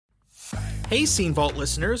Hey Scene Vault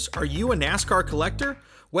listeners, are you a NASCAR collector?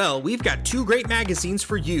 Well, we've got two great magazines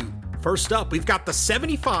for you. First up, we've got the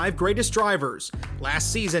 75 Greatest Drivers.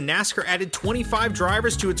 Last season, NASCAR added 25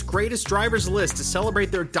 drivers to its Greatest Drivers list to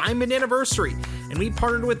celebrate their diamond anniversary, and we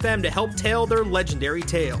partnered with them to help tell their legendary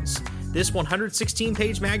tales. This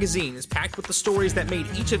 116-page magazine is packed with the stories that made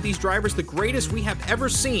each of these drivers the greatest we have ever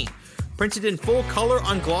seen. Printed in full color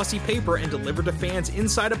on glossy paper and delivered to fans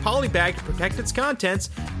inside a polybag to protect its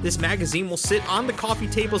contents, this magazine will sit on the coffee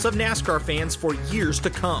tables of NASCAR fans for years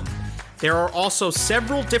to come. There are also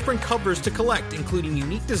several different covers to collect, including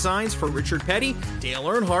unique designs for Richard Petty, Dale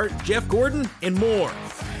Earnhardt, Jeff Gordon, and more.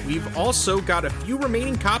 We've also got a few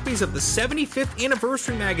remaining copies of the 75th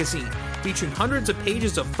Anniversary magazine, featuring hundreds of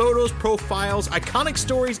pages of photos, profiles, iconic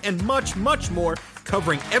stories, and much, much more,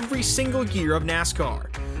 covering every single year of NASCAR.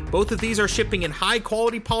 Both of these are shipping in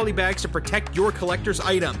high-quality polybags to protect your collector's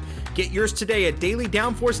item. Get yours today at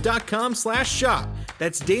dailydownforce.com/shop.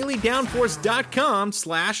 That's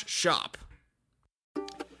dailydownforce.com/shop.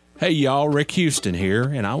 Hey y'all, Rick Houston here,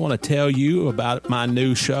 and I want to tell you about my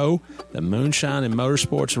new show, the Moonshine and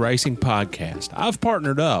Motorsports Racing Podcast. I've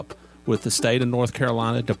partnered up with the state of North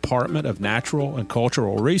Carolina Department of Natural and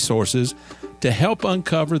Cultural Resources to help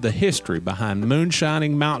uncover the history behind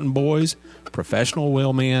moonshining mountain boys, professional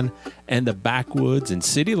wheelmen, and the backwoods and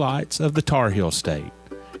city lights of the Tar Heel State.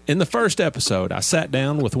 In the first episode, I sat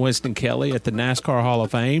down with Winston Kelly at the NASCAR Hall of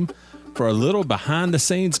Fame for a little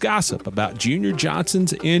behind-the-scenes gossip about Junior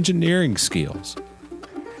Johnson's engineering skills.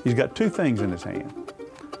 He's got two things in his hand,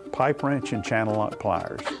 pipe wrench and channel lock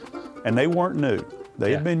pliers, and they weren't new.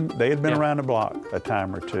 They had been around the block a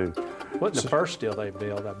time or two. Wasn't the first steel they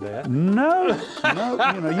built, I bet. No.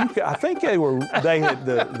 I think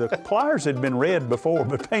the pliers had been red before,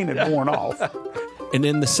 but paint had worn off. And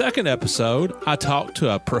in the second episode, I talked to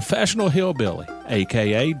a professional hillbilly,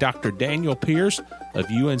 a.k.a. Dr. Daniel Pierce of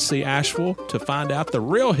UNC Asheville, to find out the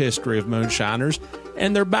real history of moonshiners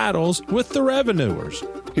and their battles with the revenuers.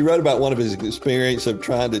 He wrote about one of his experience of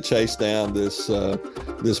trying to chase down this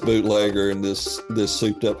bootlegger in this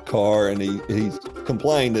souped-up car, and he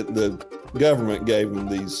complained that the government gave him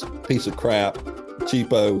these piece of crap,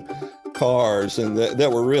 cheapo cars, and that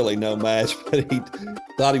were really no match, but he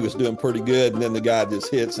thought he was doing pretty good, and then the guy just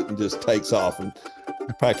hits it and just takes off and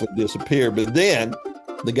practically disappeared. But then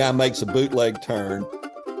the guy makes a bootleg turn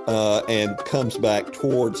and comes back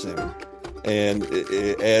towards him. And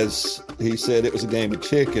as he said, it was a game of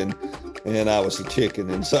chicken, and I was a chicken.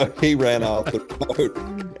 And so he ran off the road.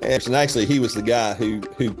 And actually, he was the guy who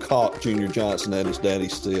caught Junior Johnson at his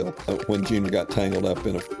daddy's steal when Junior got tangled up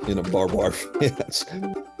in a barbed wire fence.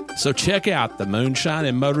 So check out the Moonshine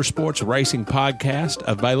and Motorsports Racing Podcast,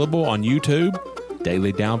 available on YouTube,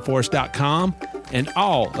 dailydownforce.com, and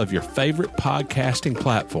all of your favorite podcasting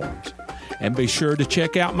platforms. And be sure to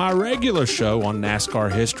check out my regular show on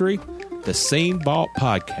NASCAR history, the Scene Vault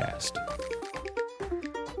Podcast.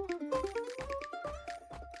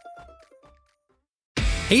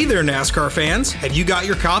 Hey there, NASCAR fans. Have you got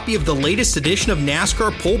your copy of the latest edition of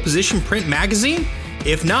NASCAR Pole Position Print Magazine?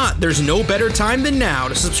 If not, there's no better time than now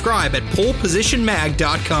to subscribe at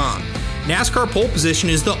polepositionmag.com. NASCAR Pole Position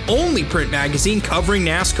is the only print magazine covering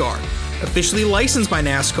NASCAR. Officially licensed by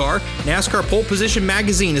NASCAR, NASCAR Pole Position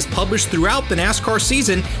Magazine is published throughout the NASCAR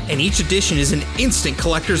season, and each edition is an instant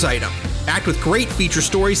collector's item, packed with great feature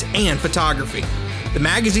stories and photography. The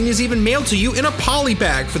magazine is even mailed to you in a poly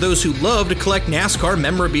bag for those who love to collect NASCAR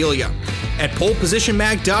memorabilia. At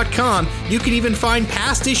polepositionmag.com, you can even find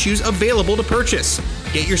past issues available to purchase.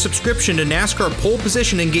 Get your subscription to NASCAR Pole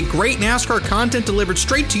Position and get great NASCAR content delivered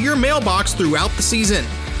straight to your mailbox throughout the season.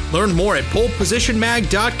 Learn more at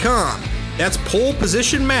polepositionmag.com. That's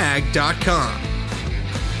polepositionmag.com.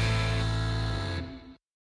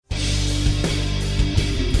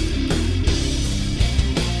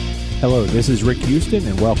 Hello, this is Rick Houston,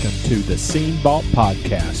 and welcome to the Scene Vault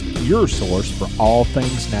Podcast, your source for all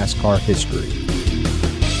things NASCAR history.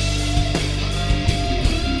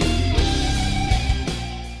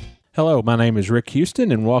 Hello, my name is Rick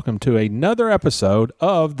Houston, and welcome to another episode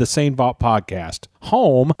of the Scene Vault Podcast,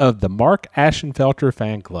 home of the Mark Ashenfelter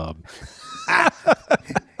Fan Club.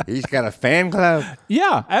 He's got a fan club?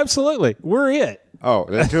 Yeah, absolutely. We're it. Oh,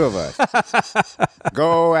 the two of us.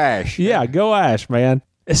 Go Ash. Yeah, go Ash, man.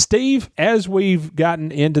 Steve, as we've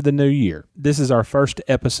gotten into the new year, this is our first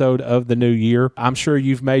episode of the new year. I'm sure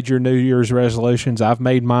you've made your New Year's resolutions. I've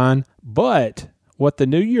made mine. But what the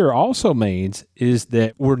new year also means is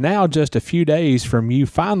that we're now just a few days from you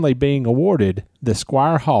finally being awarded the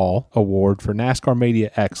Squire Hall Award for NASCAR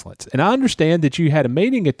Media Excellence. And I understand that you had a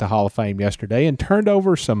meeting at the Hall of Fame yesterday and turned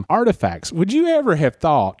over some artifacts. Would you ever have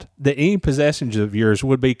thought that any possessions of yours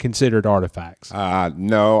would be considered artifacts?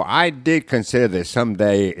 No, I did consider that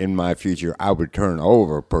someday in my future I would turn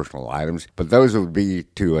over personal items, but those would be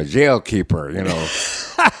to a jail keeper,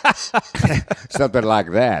 something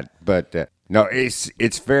like that. But no,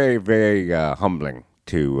 it's very, very humbling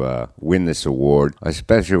to win this award,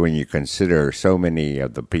 especially when you consider so many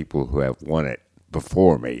of the people who have won it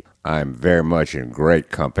before me. I'm very much in great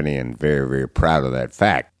company and very, very proud of that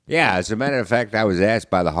fact. Yeah, as a matter of fact, I was asked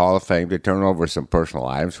by the Hall of Fame to turn over some personal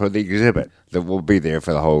items for the exhibit that will be there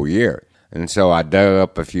for the whole year. And so I dug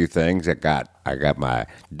up a few things. I got my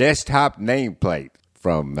desktop nameplate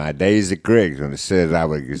from my days at Griggs when it says I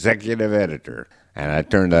was executive editor. And I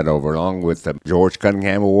turned that over along with the George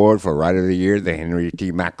Cunningham Award for Writer of the Year, the Henry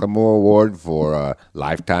T. McLemore Award for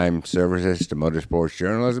lifetime services to motorsports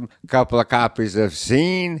journalism, a couple of copies of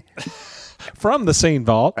Scene. From the Scene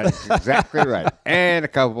Vault. That's exactly right. And a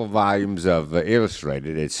couple of volumes of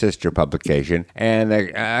Illustrated, its sister publication, and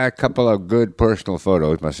a couple of good personal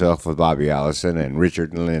photos, myself with Bobby Allison and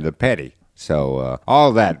Richard and Linda Petty. So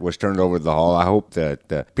all that was turned over to the Hall. I hope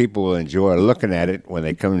that people will enjoy looking at it when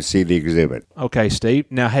they come and see the exhibit. Okay, Steve.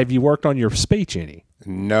 Now, have you worked on your speech any?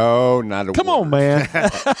 No, not a Come word. on, man.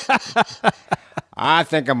 I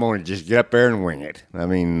think I'm going to just get up there and wing it. I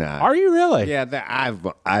mean, Are you really? Yeah,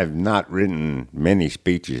 I've not written many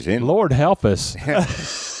speeches in. Lord help us.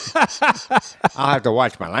 I'll have to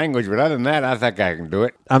watch my language, but other than that, I think I can do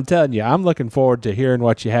it. I'm telling you, I'm looking forward to hearing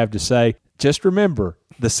what you have to say. Just remember,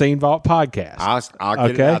 the Scene Vault podcast. I'll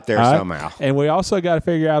get it out there somehow. And we also got to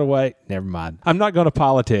figure out a way. Never mind. I'm not going to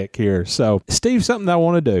politic here. So, Steve, something I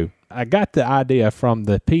want to do. I got the idea from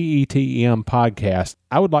the PETM podcast.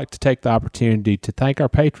 I would like to take the opportunity to thank our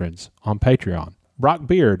patrons on Patreon. Brock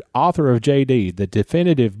Beard, author of JD, the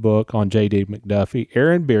definitive book on JD McDuffie,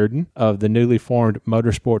 Aaron Bearden of the newly formed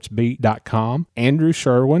motorsportsbeat.com, Andrew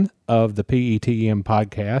Sherwin of the PETM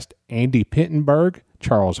podcast, Andy Pittenberg,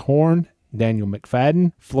 Charles Horn, Daniel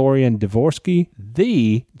McFadden, Florian Dvorsky,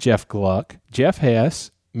 the Jeff Gluck, Jeff Hess,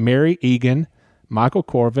 Mary Egan, Michael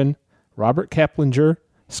Corvin, Robert Keplinger,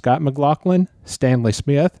 Scott McLaughlin, Stanley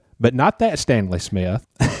Smith, but not that Stanley Smith,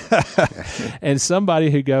 and somebody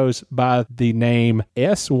who goes by the name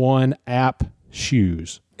S1 App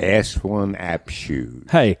Shoes. S1 App Shoes.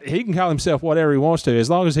 Hey, he can call himself whatever he wants to as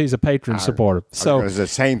long as he's a patron supporter. So it's the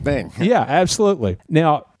same thing. Yeah, absolutely.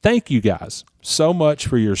 Now, thank you guys so much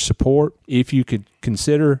for your support. If you could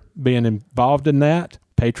consider being involved in that,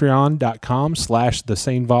 patreon.com/The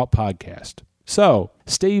Scene Vault podcast. So,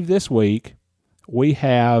 Steve, this week we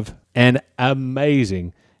have an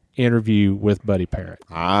amazing interview with Buddy Parrott.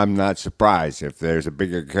 I'm not surprised. If there's a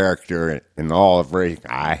bigger character in all of racing,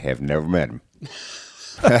 I have never met him.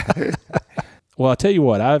 Well, I'll tell you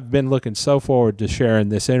what, I've been looking so forward to sharing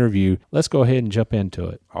this interview. Let's go ahead and jump into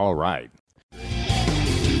it. All right.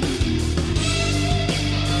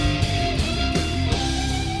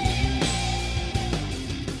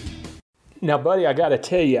 Now, Buddy, I got to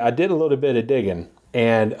tell you, I did a little bit of digging,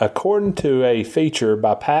 and according to a feature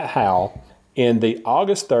by Pat Howell in the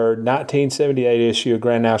August 3rd, 1978 issue of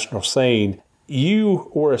Grand National Scene,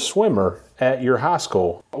 you were a swimmer at your high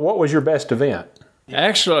school. What was your best event?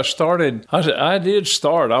 Actually, I did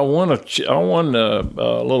start. I won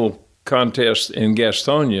a little contest in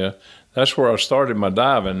Gastonia. That's where I started my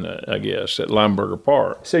diving, I guess, at Lineberger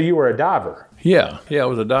Park. So you were a diver? Yeah, I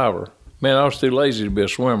was a diver. Man, I was too lazy to be a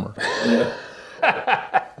swimmer.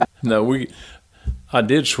 No, I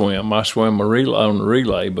did swim. I swam on the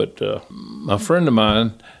relay, but a friend of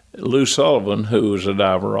mine, Lou Sullivan, who was a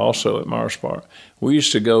diver also at Myers Park, we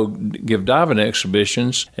used to go give diving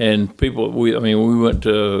exhibitions, and we went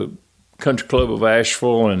to Country Club of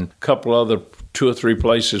Asheville and a couple other 2 or 3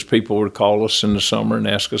 places. People would call us in the summer and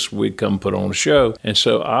ask us if we'd come put on a show. And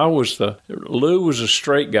so Lou was a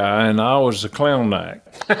straight guy and I was the clown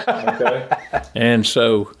act. Okay. And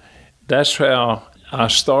so that's how I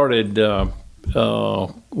started. We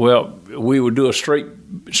would do a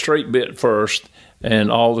straight bit first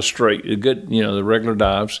and all the regular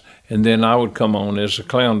dives, and then I would come on as a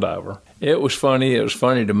clown diver. It was funny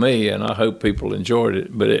to me, and I hope people enjoyed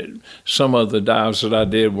it, but some of the dives that I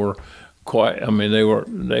did were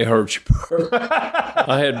they hurt you.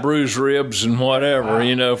 I had bruised ribs and whatever,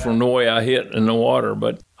 from the way I hit in the water.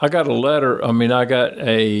 But I got I got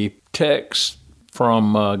a text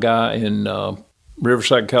from a guy in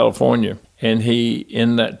Riverside, California, and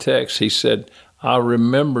in that text, he said, "I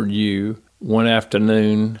remembered you one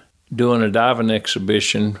afternoon doing a diving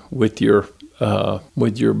exhibition with your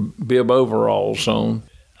bib overalls on.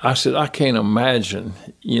 I said, I can't imagine,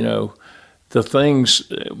 the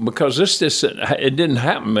things, because it didn't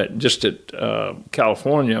happen just at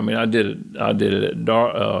California. I mean, I did it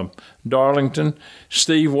at Darlington.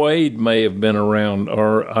 Steve Wade may have been around,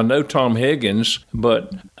 or I know Tom Higgins,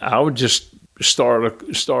 but I would just start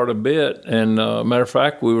a bit. And matter of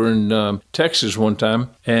fact, we were in Texas one time,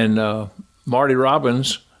 and Marty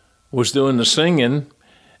Robbins was doing the singing.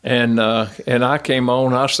 And I came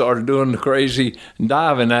on. I started doing the crazy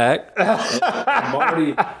diving act.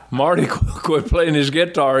 Marty quit playing his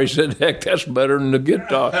guitar. He said, "Heck, that's better than the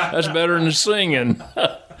guitar. That's better than the singing."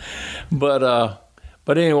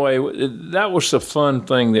 But anyway, that was the fun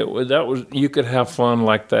thing. That was you could have fun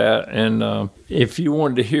like that. And if you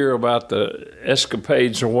wanted to hear about the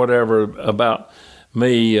escapades or whatever about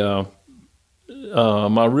me,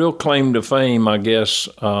 my real claim to fame, I guess.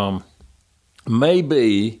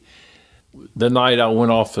 Maybe the night I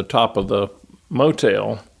went off the top of the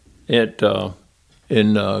motel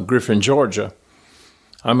in Griffin, Georgia.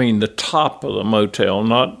 I mean, the top of the motel,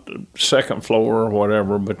 not second floor or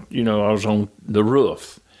whatever, but, I was on the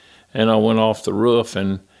roof. And I went off the roof,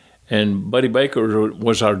 and Buddy Baker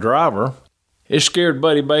was our driver. It scared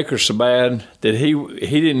Buddy Baker so bad that he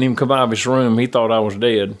didn't even come out of his room. He thought I was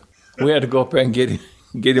dead. We had to go up there and get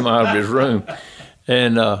him out of his room.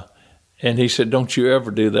 And he said, "Don't you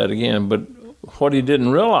ever do that again." But what he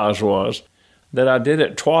didn't realize was that I did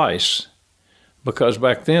it twice, because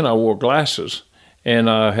back then I wore glasses, and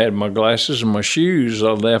I had my glasses and my shoes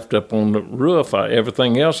I left up on the roof.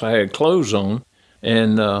 Everything else I had clothes on.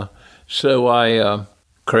 And so I,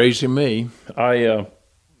 crazy me, I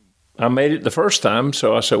made it the first time.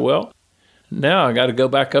 So I said, well, now I got to go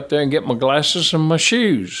back up there and get my glasses and my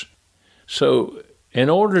shoes. So in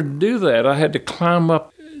order to do that, I had to climb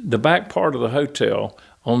up the back part of the hotel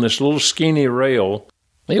on this little skinny rail.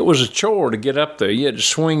 It was a chore to get up there. You had to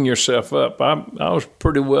swing yourself up. I was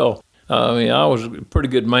pretty well, I was a pretty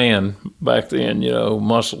good man back then,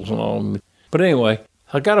 muscles and all. But anyway,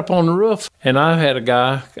 I got up on the roof, and I had a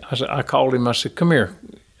guy, I called him, I said, "Come here."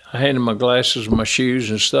 I handed him my glasses and my shoes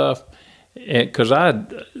and stuff, because I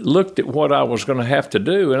looked at what I was going to have to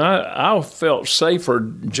do, and I felt safer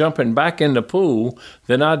jumping back in the pool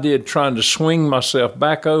than I did trying to swing myself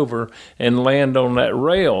back over and land on that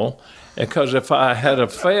rail. Because if I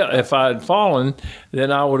had fallen,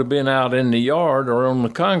 then I would have been out in the yard or on the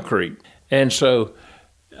concrete. And so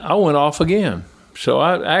I went off again. So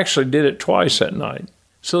I actually did it twice that night.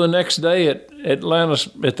 So the next day at the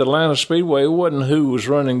Atlanta Speedway, it wasn't who was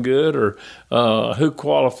running good or who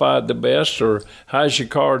qualified the best or how's your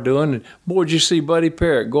car doing. And, boy, did you see Buddy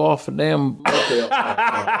Parrott go off a damn motel.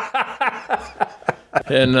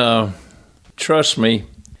 And trust me,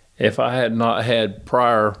 if I had not had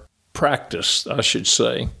prior practice, I should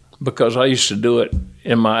say, because I used to do it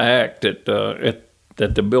in my act at the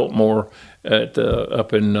Biltmore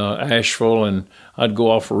up in Asheville, and I'd go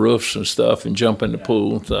off of roofs and stuff and jump in the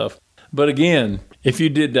pool and stuff. But again, if you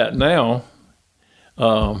did that now,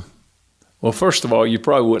 well, first of all, you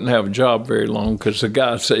probably wouldn't have a job very long, because the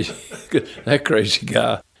guy would say, that crazy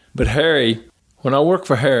guy. But Harry, when I worked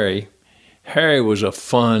for Harry was a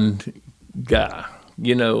fun guy,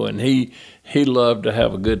 and he loved to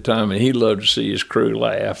have a good time, and he loved to see his crew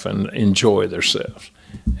laugh and enjoy themselves.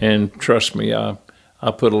 And trust me, I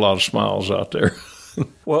put a lot of smiles out there.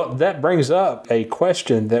 Well, that brings up a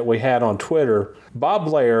question that we had on Twitter. Bob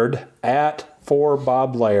Laird,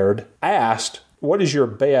 @4Bob Laird, asked, what is your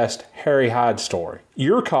best Harry Hyde story?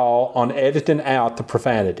 Your call on editing out the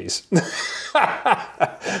profanities.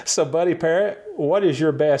 So, Buddy Parrott, what is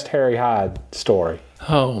your best Harry Hyde story?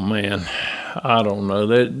 Oh, man, I don't know.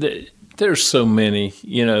 There's so many,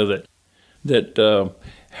 that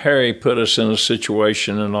Harry put us in a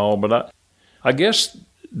situation and all, but I guess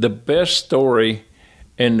the best story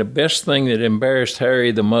and the best thing that embarrassed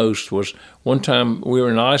Harry the most was one time we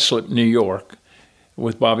were in Islip, New York,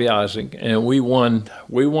 with Bobby Isaac, and we won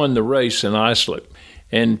the race in Islip.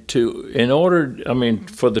 And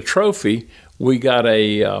for the trophy, we got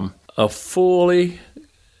a fully,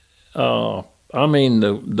 the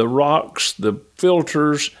rocks, the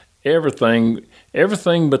filters, everything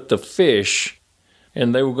but the fish,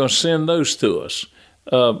 and they were going to send those to us.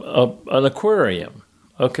 An aquarium,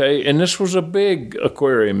 okay? And this was a big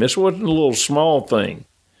aquarium. This wasn't a little small thing.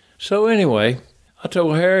 So anyway, I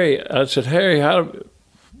told Harry, I said, Harry,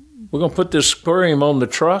 we're going to put this aquarium on the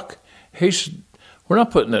truck? He said, we're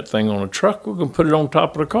not putting that thing on a truck. We're going to put it on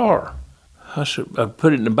top of the car. I said, I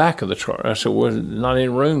put it in the back of the truck. I said, well, not any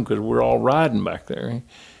room because we're all riding back there.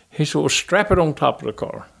 He said, well, strap it on top of the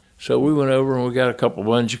car. So we went over and we got a couple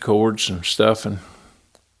bungee cords and stuff, and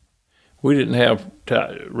we didn't have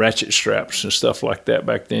ratchet straps and stuff like that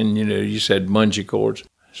back then. You just had bungee cords.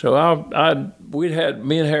 So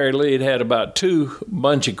me and Harry Lee had about 2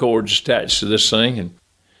 bungee cords attached to this thing, and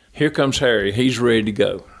here comes Harry. He's ready to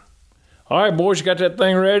go. All right, boys, you got that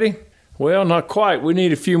thing ready? Well, not quite. We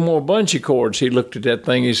need a few more bungee cords. He looked at that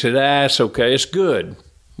thing. He said, it's okay. It's good.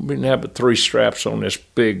 We didn't have but 3 straps on this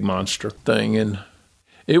big monster thing, and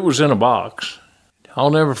it was in a box. I'll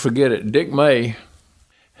never forget it. Dick May,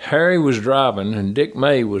 Harry was driving, and Dick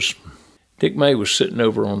May was sitting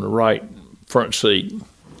over on the right front seat.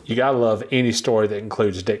 You got to love any story that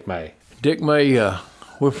includes Dick May. Dick May,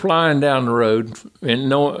 we're flying down the road, and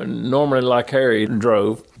normally like Harry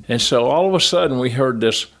drove, and so all of a sudden we heard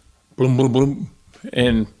this bloom, bloom, bloom,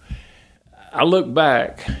 and I looked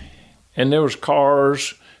back, and there was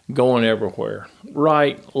cars going everywhere,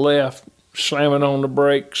 right, left, slamming on the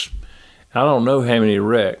brakes. I don't know how many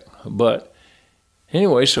wrecked, but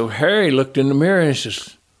anyway, so Harry looked in the mirror and he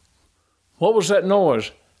says, what was that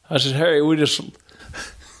noise? I said, Harry, we just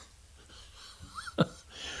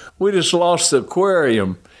lost the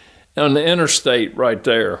aquarium on the interstate right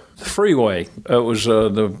there, the freeway. It was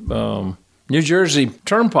the New Jersey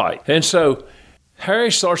Turnpike. And so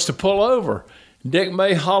Harry starts to pull over. Dick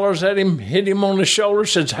May hollers at him, hit him on the shoulder,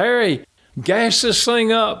 says, Harry, gas this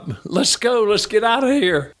thing up. Let's go. Let's get out of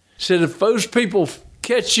here. Said, if those people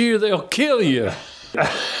catch you, they'll kill you.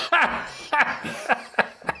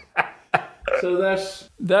 So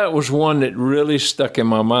that was one that really stuck in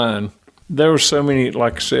my mind. There were so many,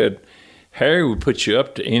 like I said, Harry would put you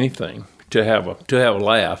up to anything to have a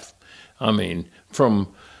laugh. I mean,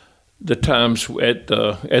 from the times at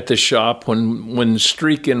the shop when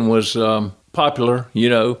streaking was popular,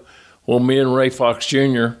 well, me and Ray Fox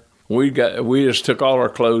Jr., we just took all our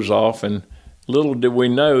clothes off, and little did we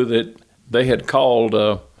know that they had called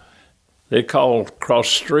across the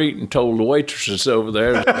street and told the waitresses over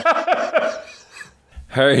there.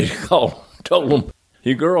 Harry told them,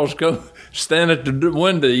 you girls go stand at the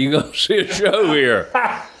window, you go see a show here.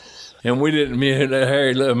 And me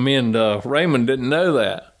and Raymond didn't know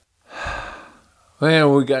that.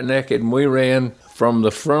 Well, we got naked and we ran from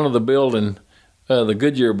the front of the building, the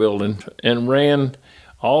Goodyear building, and ran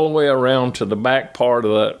all the way around to the back part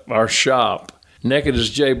of our shop, naked as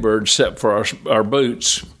jaybirds, except for our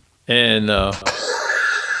boots. And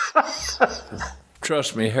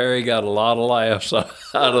trust me, Harry got a lot of laughs out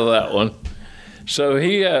of that one. So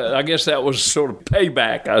I guess that was sort of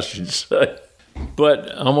payback, I should say.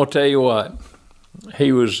 But I'm gonna tell you what,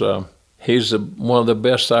 he's one of the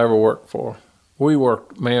best I ever worked for. We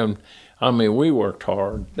worked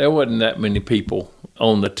hard. There wasn't that many people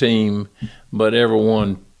on the team, but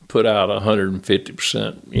everyone put out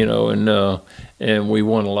 150%, and we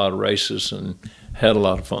won a lot of races and had a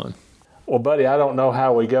lot of fun. Well, buddy, I don't know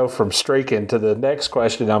how we go from streaking to the next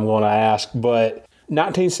question I'm going to ask, but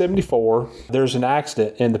 1974, there's an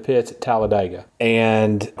accident in the pits at Talladega,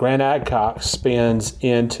 and Grant Adcock spins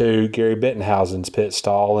into Gary Bittenhausen's pit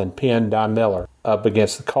stall and pinned Don Miller up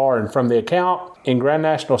against the car. And from the account in Grand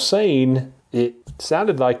National Scene, it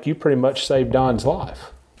sounded like you pretty much saved Don's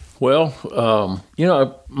life. Well,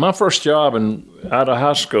 my first job out of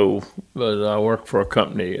high school was I worked for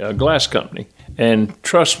a glass company. And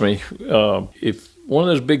trust me, if one of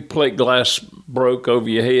those big plate glass broke over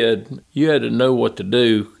your head, you had to know what to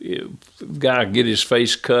do. If a guy get his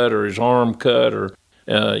face cut or his arm cut, or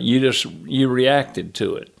you reacted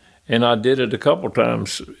to it. And I did it a couple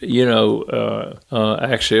times.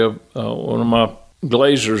 Actually, one of my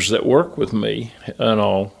glazers that worked with me and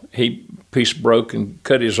all, he piece broke and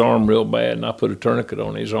cut his arm real bad, and I put a tourniquet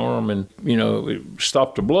on his arm, and it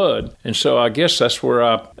stopped the blood. And so I guess that's where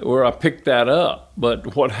I picked that up.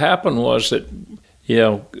 But what happened was that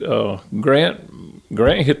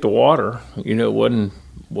Grant hit the water. It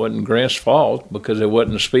wasn't Grant's fault because there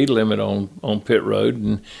wasn't a speed limit on pit road,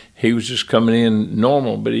 and he was just coming in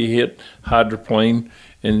normal. But he hit hydroplane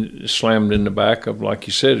and slammed in the back of, like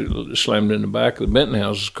you said, it slammed in the back of the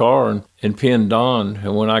Bittenhausen's car and pinned Don.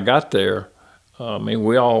 And when I got there,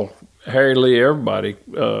 we all, Harry Lee, everybody,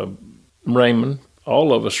 Raymond,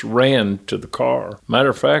 all of us ran to the car. Matter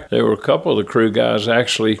of fact, there were a couple of the crew guys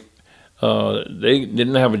actually, they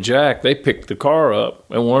didn't have a jack. They picked the car up,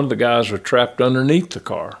 and one of the guys was trapped underneath the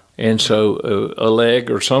car. And so a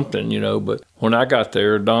leg or something, but when I got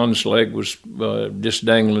there, Don's leg was just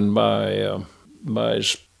dangling by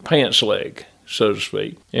his pants leg, so to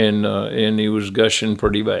speak, and he was gushing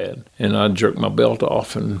pretty bad. And I jerked my belt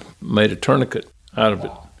off and made a tourniquet out of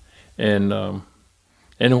it, and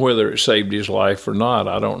And whether it saved his life or not,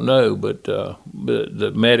 I don't know. But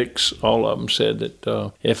the medics, all of them, said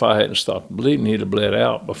that if I hadn't stopped bleeding, he'd have bled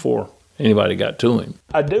out before anybody got to him.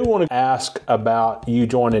 I do want to ask about you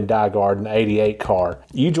joining DiGard in the 88 car.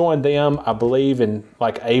 You joined them, I believe, in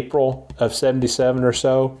like April of 77 or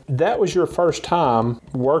so. That was your first time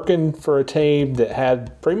working for a team that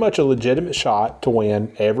had pretty much a legitimate shot to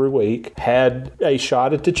win every week, had a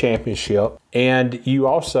shot at the championship, and you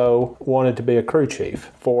also wanted to be a crew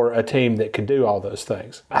chief for a team that could do all those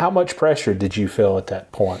things. How much pressure did you feel at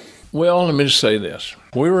that point? Well, let me just say this.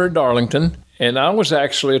 We were at Darlington, and I was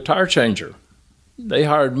actually a tire changer. They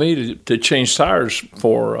hired me to change tires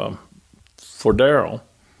for Darrell,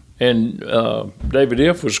 and David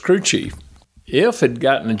Iff was crew chief. Iff had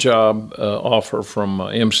gotten a job offer from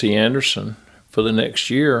MC Anderson for the next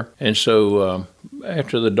year, and so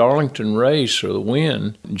after the Darlington race or the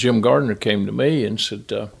win, Jim Gardner came to me and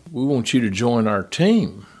said, "We want you to join our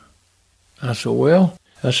team." I said, "Well,"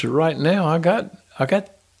 "right now I got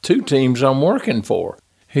 2 teams I'm working for."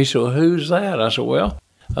 He said, "Well, who's that?" I said, "Well,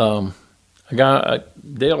 a guy,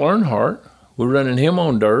 Dale Earnhardt, we're running him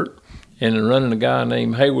on dirt, and running a guy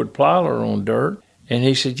named Hayward Plyler on dirt." And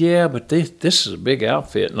he said, "Yeah, but this is a big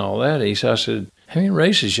outfit and all that." I said, "How many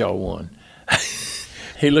races y'all won?"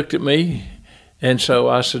 He looked at me, and so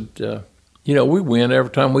I said, we win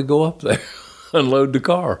every time we go up there, unload the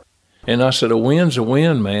car. And I said, "A win's a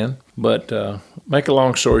win, man." But make a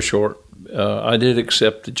long story short, I did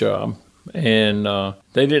accept the job. And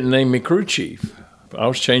they didn't name me crew chief. I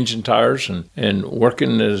was changing tires and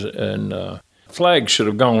working and flags should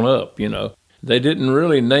have gone up, They didn't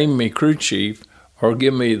really name me crew chief or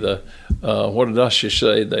give me the,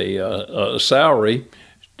 the salary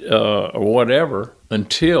or whatever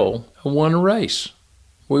until I won a race.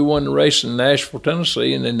 We won the race in Nashville,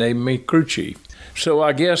 Tennessee, and they named me crew chief. So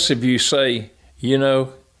I guess if you say,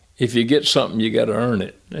 if you get something, you got to earn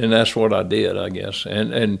it, and that's what I did, I guess.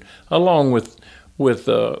 And along with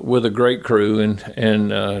a great crew,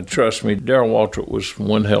 and trust me, Darrell Waltrip was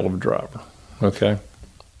one hell of a driver. Okay,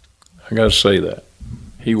 I got to say that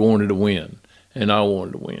he wanted to win, and I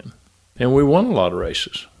wanted to win, and we won a lot of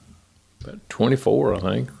races, about 24, I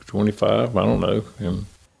think, 25, I don't know.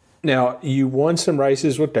 Now you won some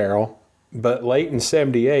races with Darrell. But late in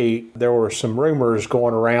 78, there were some rumors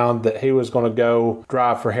going around that he was going to go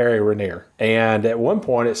drive for Harry Ranier. And at one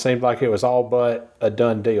point, it seemed like it was all but a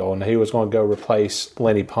done deal, and he was going to go replace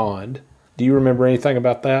Lenny Pond. Do you remember anything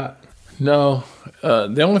about that? No.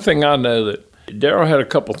 The only thing I know that Darrell had a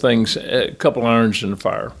couple irons in the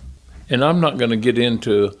fire. And I'm not going to get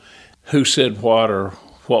into who said what or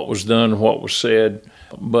what was done, what was said.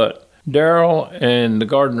 But Darrell and the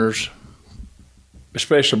Gardners,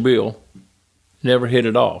 especially Bill, never hit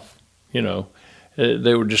it off.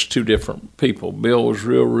 They were just 2 different people. Bill was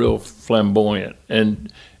real flamboyant,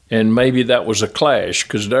 and maybe that was a clash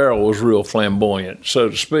because Darrell was real flamboyant, so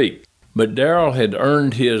to speak. But Darrell had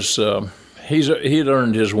earned his he'd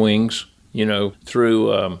earned his wings,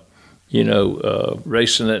 through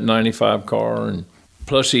racing that 95 car, and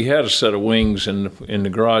plus he had a set of wings in the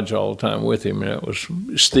garage all the time with him, and that was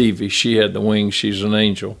Stevie. She had the wings. She's an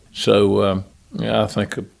angel. So I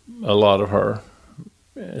think a lot of her.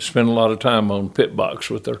 Spent a lot of time on pit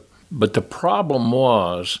box with her. But the problem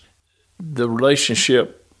was the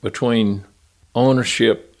relationship between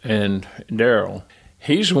ownership and Darrell.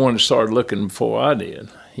 He's the one that started looking before I did.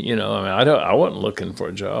 I wasn't looking for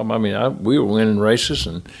a job. We were winning races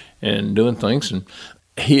and doing things, and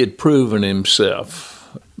he had proven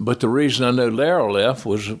himself. But the reason I know Darrell left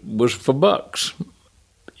was for bucks.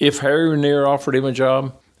 If Harry Ranier offered him a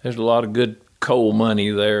job, there's a lot of good coal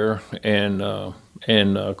money there, and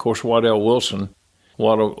of course Waddell Wilson.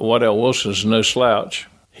 Waddell Wilson's no slouch.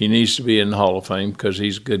 He needs to be in the Hall of Fame because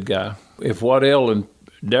he's a good guy. If Waddell and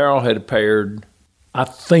Darrell had paired, I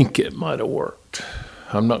think it might have worked.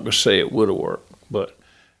 I'm not going to say it would have worked, but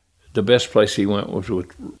the best place he went was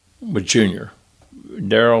with Junior.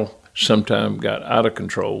 Darrell sometimes got out of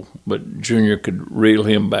control, but Junior could reel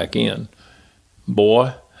him back in.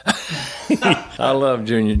 Boy, I love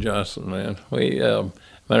Junior Johnson, man. We,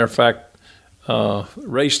 matter of fact,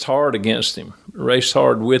 raced hard against him, raced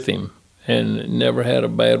hard with him, and never had a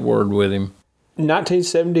bad word with him.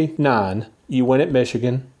 1979, you win at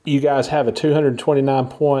Michigan. You guys have a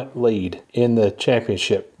 229-point lead in the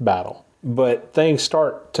championship battle. But things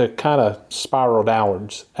start to kind of spiral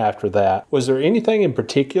downwards after that. Was there anything in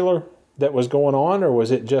particular that was going on, or was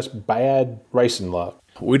it just bad racing luck?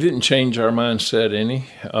 We didn't change our mindset any.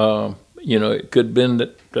 It could have been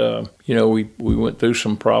that, we went through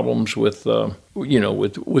some problems with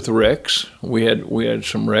wrecks. We had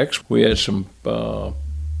some wrecks. We had some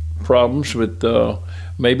problems with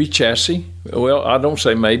maybe chassis. Well, I don't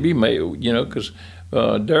say maybe, because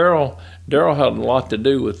Darrell had a lot to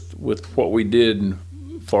do with what we did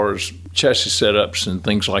as far as chassis setups and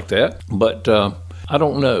things like that. But I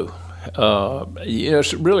don't know.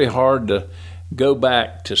 It's really hard to go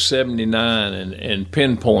back to 79 and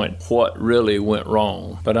pinpoint what really went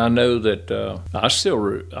wrong. But I know that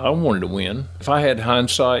I wanted to win. If I had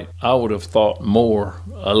hindsight, I would have thought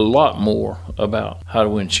a lot more about how to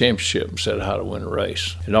win a championship instead of how to win a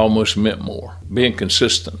race. It almost meant more, being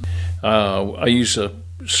consistent. I used to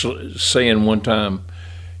saying one time,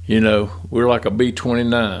 we're like a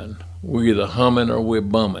B-29. We're either humming or we're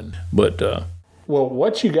bumming. But well,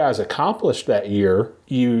 what you guys accomplished that year,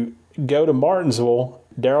 you go to Martinsville,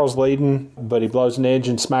 Darrell's leading, but he blows an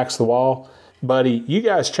engine, smacks the wall. Buddy, you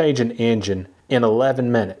guys change an engine in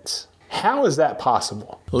 11 minutes. How is that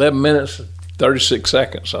possible? 11 minutes, 36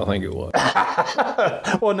 seconds, I think it was.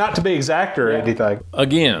 Well, not to be exact or anything.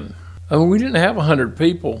 Again, we didn't have 100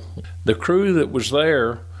 people. The crew that was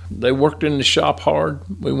there, they worked in the shop hard.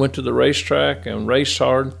 We went to the racetrack and raced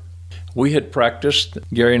hard. We had practiced.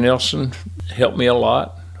 Gary Nelson helped me a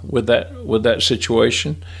lot with that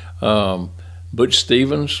situation. Butch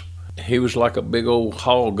Stevens, he was like a big old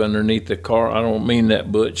hog underneath the car. I don't mean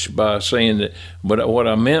that, Butch, by saying that, but what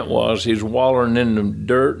I meant was he was wallowing in the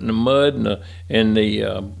dirt and the mud and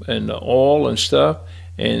the oil and stuff,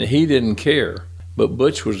 and he didn't care. But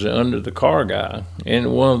Butch was the under the car guy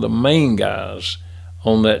and one of the main guys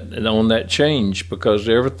on that change, because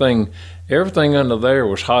everything under there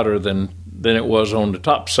was hotter than it was on the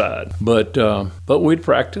top side. But we'd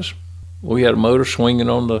practice. We had a motor swinging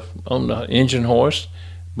on the engine hoist,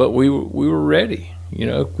 but we were ready,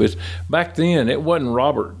 because back then it wasn't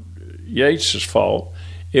Robert Yates' fault.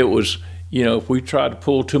 It was, if we tried to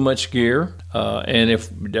pull too much gear, and if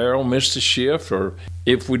Darrell missed a shift, or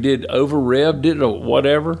if we did over-revved it or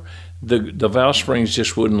whatever, the valve springs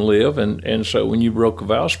just wouldn't live, and so when you broke a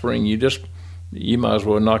valve spring, you might as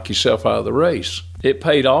well knock yourself out of the race. It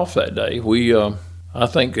paid off that day. I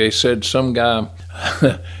think they said some guy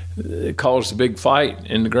it caused a big fight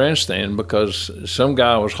in the grandstand because some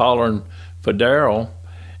guy was hollering for Darrell,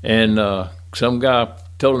 and some guy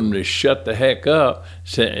told him to shut the heck up,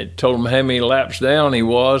 told him how many laps down he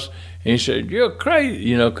was, and he said, "You're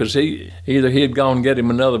crazy," because he had gone and get him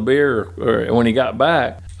another beer, or when he got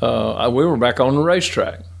back, we were back on the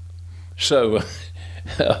racetrack. So,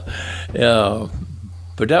 but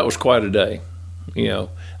that was quite a day.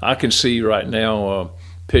 I can see right now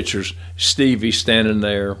pictures, Stevie standing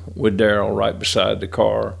there with Darrell right beside the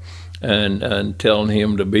car and telling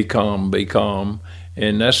him to be calm.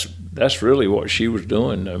 And that's really what she was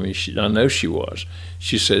doing. I mean, I know she was.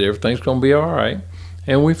 She said, everything's going to be all right.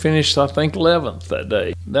 And we finished, I think, 11th that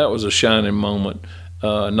day. That was a shining moment,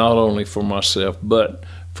 not only for myself, but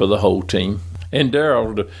for the whole team. And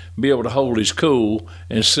Darrell to be able to hold his cool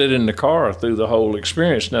and sit in the car through the whole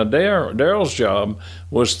experience. Now, Darrell's job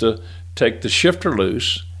was to take the shifter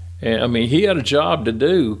loose, and I mean he had a job to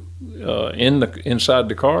do inside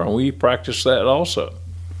the car, and we practiced that also.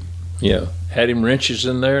 Had him wrenches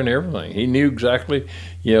in there and everything. He knew exactly.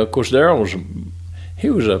 Of course, Darrell was I'm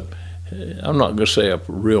not going to say a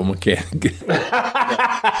real mechanic.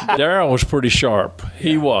 Darrell was pretty sharp.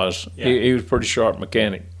 He was. Yeah. He was a pretty sharp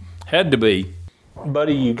mechanic. Had to be.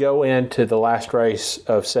 Buddy, you go into the last race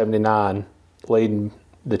of 79 leading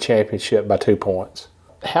the championship by 2 points.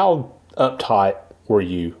 How uptight were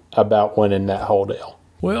you about winning that whole deal?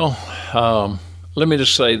 Well, let me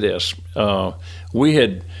just say this. We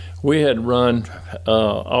had run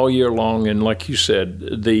all year long, and like you said,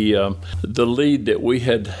 the lead that we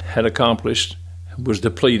had accomplished was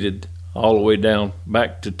depleted all the way down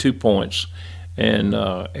back to 2 points, and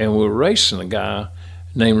we were racing a guy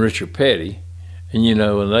named Richard Petty, and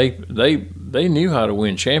and they knew how to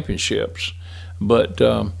win championships, but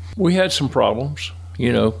we had some problems.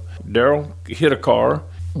 Darrell hit a car.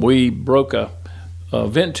 We broke a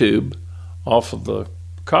vent tube off of the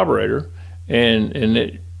carburetor, and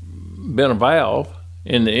it bent a valve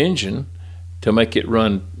in the engine to make it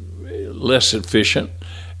run less efficient,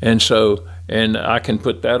 and I can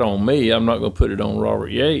put that on me. I'm not going to put it on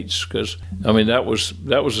Robert Yates, because I mean that was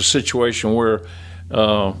a situation where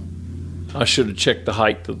I should have checked the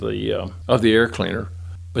height of the air cleaner,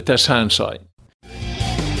 but that's hindsight.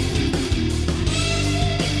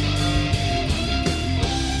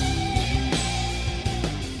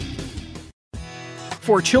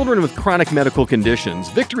 For children with chronic medical conditions,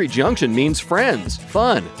 Victory Junction means friends,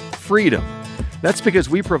 fun, freedom. That's because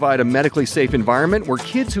we provide a medically safe environment where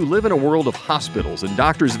kids who live in a world of hospitals and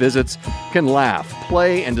doctors' visits can laugh,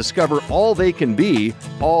 play, and discover all they can be,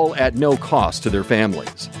 all at no cost to their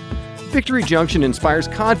families. Victory Junction inspires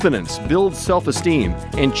confidence, builds self-esteem,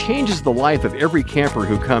 and changes the life of every camper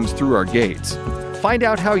who comes through our gates. Find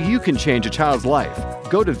out how you can change a child's life.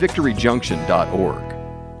 Go to victoryjunction.org.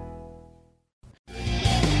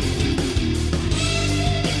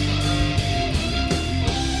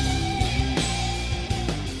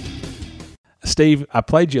 Steve, I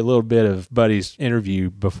played you a little bit of Buddy's interview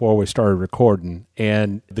before we started recording,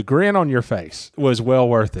 and the grin on your face was well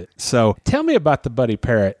worth it. So tell me about the Buddy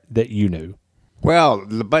Parrott that you knew. Well,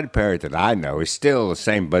 the Buddy Parrott that I know is still the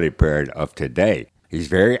same Buddy Parrott of today. He's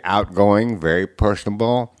very outgoing, very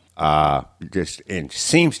personable, and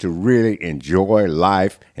seems to really enjoy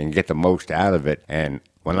life and get the most out of it. And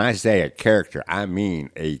when I say a character, I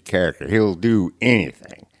mean a character. He'll do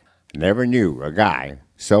anything. Never knew a guy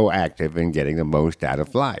so active in getting the most out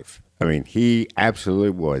of life. I mean, he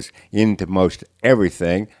absolutely was into most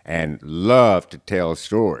everything and loved to tell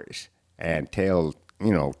stories and tell,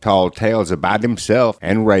 tall tales about himself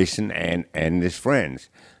and racing and his friends.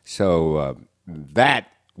 So that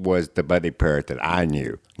was the Buddy Parrott that I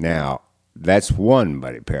knew. Now, that's one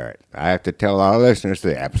Buddy Parrott. I have to tell our listeners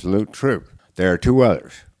the absolute truth. There are two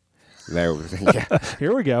others.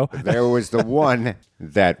 Here we go. There was the one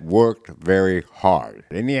that worked very hard.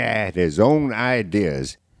 And he had his own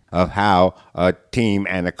ideas of how a team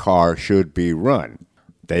and a car should be run.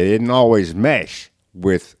 They didn't always mesh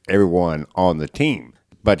with everyone on the team,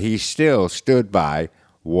 but he still stood by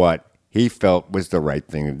what he felt was the right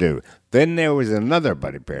thing to do. Then there was another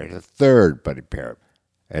Buddy Parrott, a third Buddy Parrott.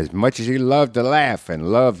 As much as he loved to laugh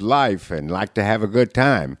and loved life and liked to have a good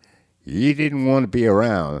time, he didn't want to be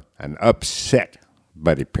around an upset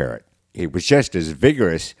Buddy Parrott. He was just as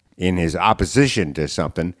vigorous in his opposition to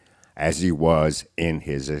something as he was in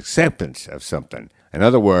his acceptance of something. In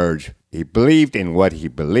other words, he believed in what he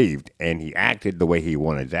believed, and he acted the way he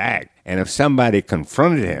wanted to act. And if somebody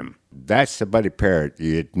confronted him, that's the Buddy Parrott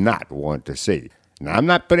you did not want to see. Now, I'm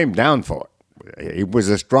not putting him down for it. He was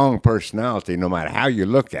a strong personality no matter how you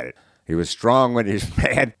look at it. He was strong when he was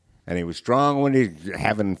mad, and he was strong when he was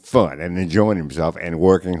having fun and enjoying himself and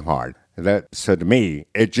working hard. So to me,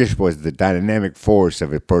 it just was the dynamic force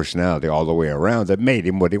of his personality all the way around that made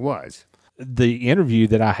him what he was. The interview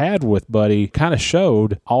that I had with Buddy kind of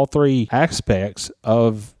showed all three aspects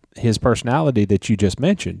of his personality that you just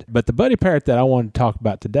mentioned. But the Buddy Parrott that I wanted to talk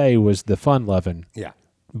about today was the fun-loving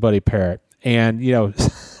Buddy Parrott. And,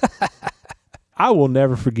 I will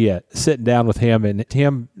never forget sitting down with him and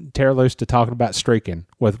him tear loose to talking about streaking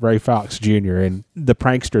with Ray Fox Jr. and the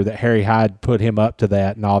prankster that Harry Hyde put him up to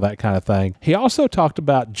that and all that kind of thing. He also talked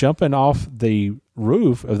about jumping off the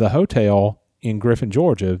roof of the hotel in Griffin,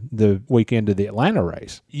 Georgia, the weekend of the Atlanta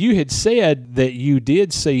race. You had said that you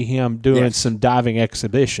did see him doing some diving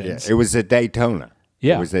exhibitions. Yes, it was at Daytona.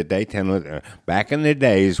 Yeah. It was at Daytona. Back in the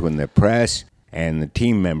days when the press and the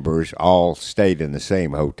team members all stayed in the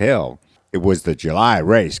same hotel, it was the July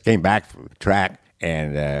race. Came back from the track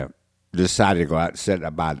and decided to go out and sit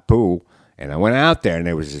up by the pool. And I went out there, and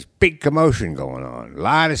there was this big commotion going on, a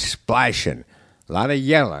lot of splashing, a lot of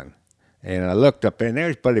yelling. And I looked up, and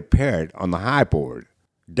there's Buddy Parrott on the high board,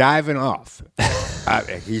 diving off.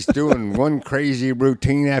 He's doing one crazy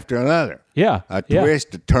routine after another. Yeah. A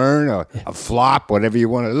twist, a turn, a flop, whatever you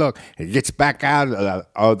want to look. He gets back out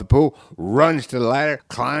of the pool, runs to the ladder,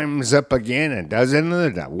 climbs up again, and does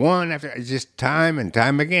another one after, just time and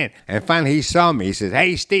time again. And finally he saw me. He says,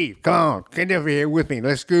 "Hey, Steve, come on, get over here with me.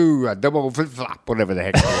 Let's do a double flip-flop," whatever the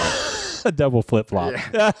heck it was. A double flip-flop.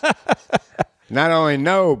 Yeah. Not only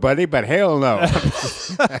no, buddy, but hell no.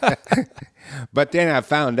 But then I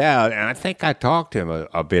found out, and I think I talked to him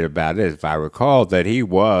a bit about it, if I recall, that he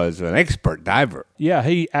was an expert diver. Yeah,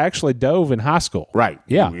 he actually dove in high school. Right.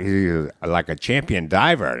 Yeah. He was like a champion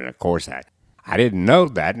diver. And, of course, I didn't know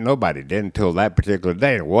that. Nobody did until that particular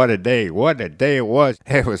day. What a day it was.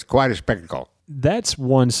 It was quite a spectacle. That's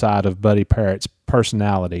one side of Buddy Parrott's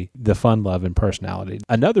personality, the fun-loving personality.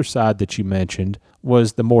 Another side that you mentioned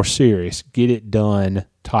was the more serious, get-it-done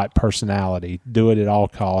type personality, do it at all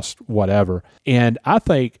costs, whatever. And I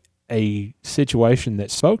think a situation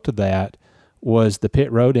that spoke to that was the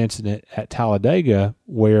pit road incident at Talladega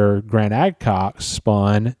where Grant Adcock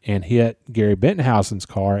spun and hit Gary Bentonhausen's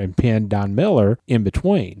car and pinned Don Miller in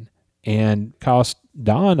between and cost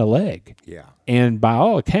Don a leg. Yeah. And by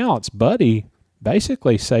all accounts, Buddy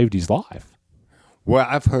basically saved his life. Well,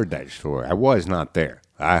 I've heard that story. I was not there.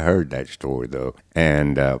 I heard that story, though.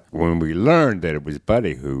 And when we learned that it was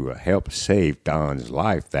Buddy who helped save Don's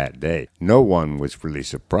life that day, no one was really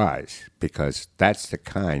surprised because that's the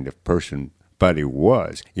kind of person Buddy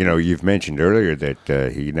was. You know, you've mentioned earlier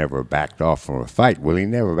that he never backed off from a fight. Well, he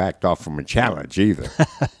never backed off from a challenge either.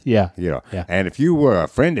 Yeah. You know, Yeah. and if you were a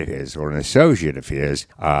friend of his or an associate of his,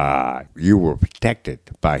 you were protected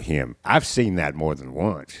by him. I've seen that more than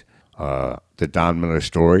once. The Don Miller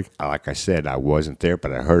story, like I said, I wasn't there,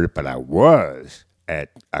 but I heard it. But I was at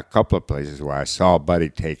a couple of places where I saw Buddy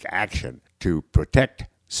take action to protect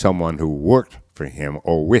someone who worked for him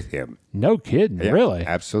or with him. No kidding, Yeah, really?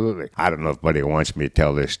 Absolutely. I don't know if Buddy wants me to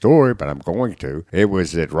tell this story, but I'm going to. It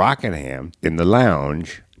was at Rockingham in the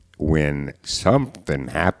lounge when something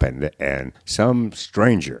happened and some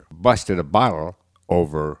stranger busted a bottle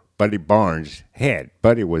over Buddy Barnes' head.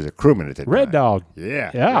 Buddy was a crewman at the time. Red Dog.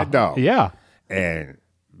 Yeah, Yeah. Red Dog. Yeah. And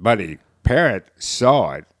Buddy Parrott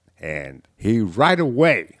saw it, and he right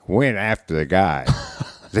away went after the guy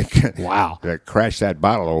Wow. that crashed that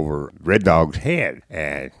bottle over Red Dog's head.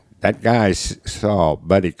 And that guy saw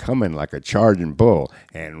Buddy coming like a charging bull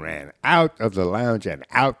and ran out of the lounge and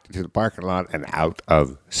out to the parking lot and out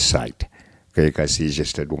of sight. Okay, because he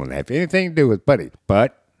just didn't want to have anything to do with Buddy.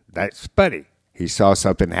 But that's Buddy. He saw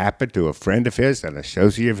something happen to a friend of his, an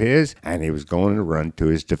associate of his, and he was going to run to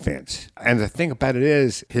his defense. And the thing about it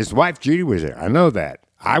is, his wife Judy was there. I know that.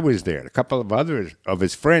 I was there. A couple of others of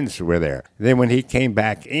his friends were there. Then when he came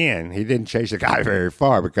back in, he didn't chase the guy very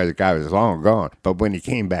far because the guy was long gone. But when he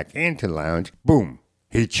came back into the lounge, boom,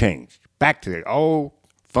 he changed. Back to the old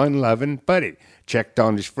fun-loving Buddy. Checked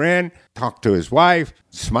on his friend, talked to his wife,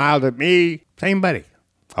 smiled at me. Same Buddy.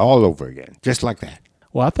 All over again. Just like that.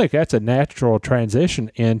 Well, I think that's a natural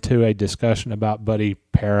transition into a discussion about Buddy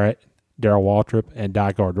Parrott, Darrell Waltrip, and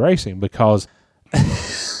Dyegard Racing because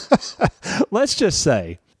let's just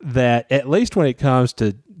say that at least when it comes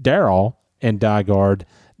to Darrell and Dyegard,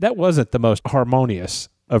 that wasn't the most harmonious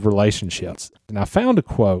of relationships. And I found a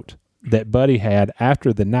quote that Buddy had after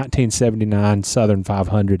the 1979 Southern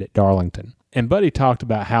 500 at Darlington. And Buddy talked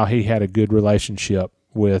about how he had a good relationship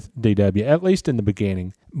with DW, at least in the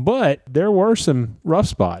beginning. But there were some rough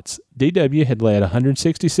spots. DW had led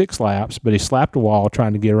 166 laps, but he slapped a wall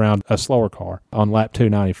trying to get around a slower car on lap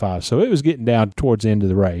 295. So it was getting down towards the end of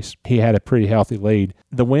the race. He had a pretty healthy lead.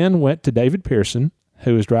 The win went to David Pearson,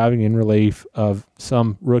 who was driving in relief of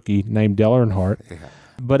some rookie named Dale Earnhardt. Yeah.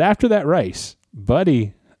 But after that race,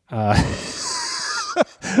 Buddy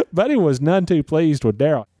was none too pleased with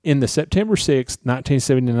Darrell. In the September 6,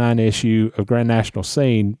 1979 issue of Grand National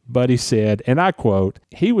Scene, Buddy said, and I quote,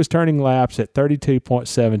 "He was turning laps at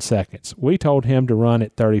 32.7 seconds. We told him to run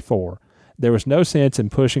at 34. There was no sense in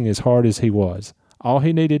pushing as hard as he was. All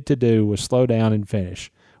he needed to do was slow down and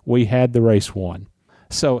finish. We had the race won."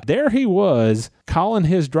 So there he was calling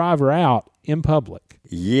his driver out in public.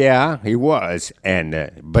 Yeah, he was,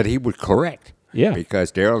 and but he was correct. Yeah. Because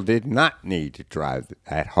Darrell did not need to drive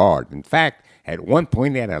that hard. In fact, at one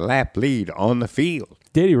point he had a lap lead on the field.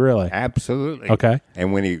 Did he really? Absolutely. Okay.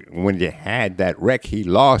 And when he had that wreck, he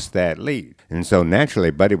lost that lead. And so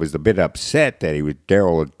naturally, Buddy was a bit upset that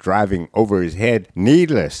Darrell was driving over his head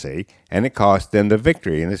needlessly, and it cost them the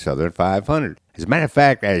victory in the Southern 500. As a matter of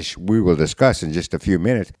fact, as we will discuss in just a few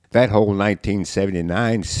minutes, that whole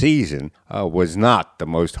 1979 season was not the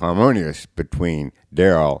most harmonious between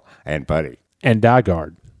Darrell and Buddy. And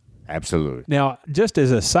Dyegard. Absolutely. Now, just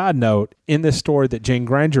as a side note, in this story that Gene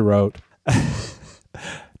Granger wrote,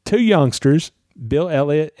 two youngsters, Bill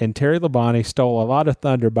Elliott and Terry Labonte, stole a lot of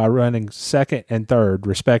thunder by running second and third,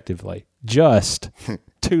 respectively, just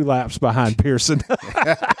 2 laps behind Pearson.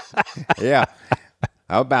 Yeah.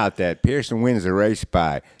 How about that? Pearson wins the race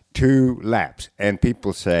by 2 laps. And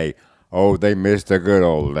people say, oh, they missed the good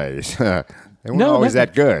old days. They weren't always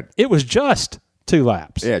that good. It was just 2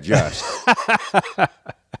 laps. Yeah, just.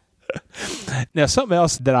 Now, something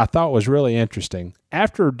else that I thought was really interesting.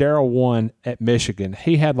 After Darrell won at Michigan,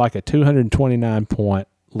 he had like a 229-point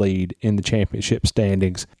lead in the championship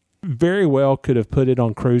standings. Very well could have put it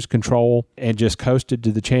on cruise control and just coasted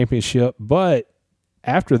to the championship. But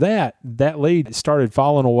after that lead started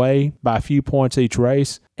falling away by a few points each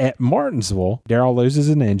race. At Martinsville, Darrell loses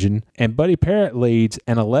an engine, and Buddy Parrott leads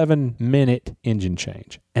an 11-minute engine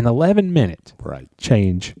change. An 11-minute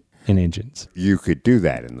change in engines. You could do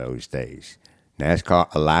that in those days.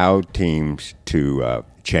 NASCAR allowed teams to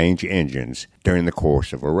change engines during the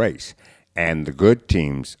course of a race. And the good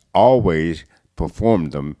teams always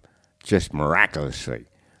performed them just miraculously.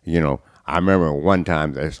 You know, I remember one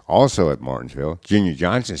time that's also at Martinsville, Junior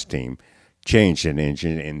Johnson's team changed an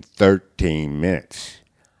engine in 13 minutes.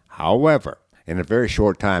 However, in a very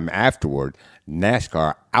short time afterward,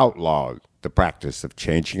 NASCAR outlawed the practice of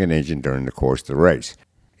changing an engine during the course of the race.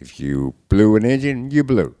 If you blew an engine, you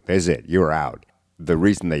blew. That's it. You're out. The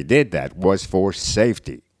reason they did that was for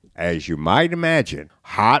safety. As you might imagine,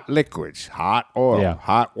 hot liquids, hot oil,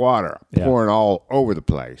 hot water, pouring all over the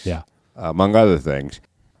place, among other things.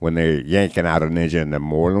 When they're yanking out an engine, and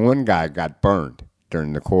more than one guy got burned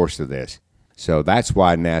during the course of this. So that's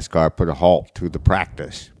why NASCAR put a halt to the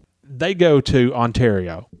practice. They go to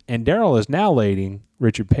Ontario, and Darrell is now leading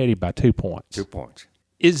Richard Petty by 2 points. 2 points.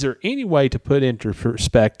 Is there any way to put into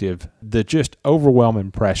perspective the just overwhelming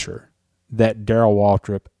pressure that Darrell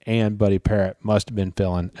Waltrip and Buddy Parrott must have been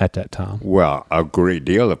feeling at that time? Well, a great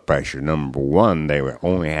deal of pressure. Number one, they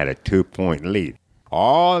only had a 2-point lead.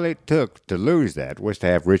 All it took to lose that was to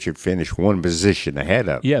have Richard finish one position ahead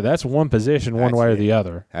of him. Yeah, that's one position, one way or the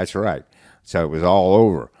other. That's right. So it was all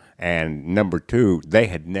over. And number two, they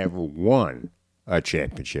had never won a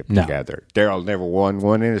championship together. Darrell never won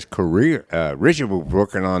one in his career. Richard was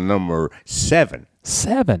working on number 7.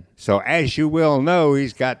 7. So as you well know,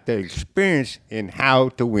 he's got the experience in how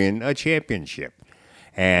to win a championship.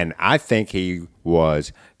 And I think he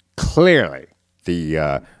was clearly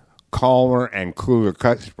the calmer and cooler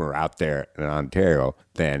customer out there in Ontario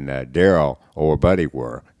than Darrell or Buddy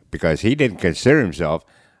were, because he didn't consider himself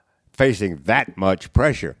facing that much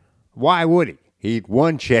pressure. Why would he? He'd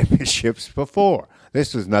won championships before.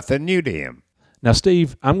 This was nothing new to him. Now,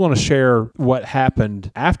 Steve, I'm going to share what happened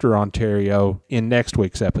after Ontario in next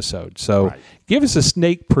week's episode. So give us a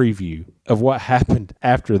sneak preview of what happened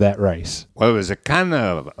after that race. Well, it was a kind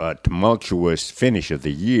of a tumultuous finish of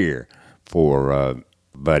the year for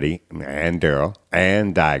Buddy and Darrell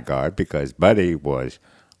and Dygaard, because Buddy was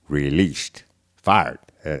fired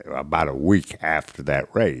about a week after that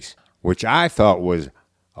race, which I thought was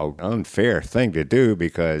an unfair thing to do,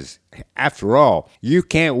 because after all, you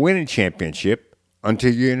can't win a championship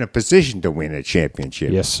until you're in a position to win a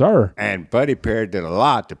championship. Yes, sir. And Buddy Parrott did a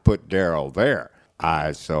lot to put Darrell there.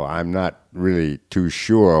 So I'm not really too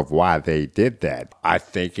sure of why they did that. I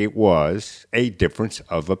think it was a difference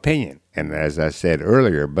of opinion. And as I said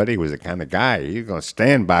earlier, Buddy was the kind of guy, he was going to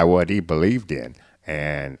stand by what he believed in.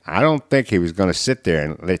 And I don't think he was going to sit there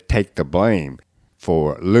and take the blame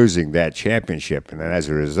for losing that championship. And as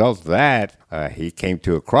a result of that, he came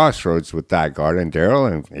to a crossroads with Dygaard and Darrell,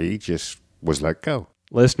 and he just was let go.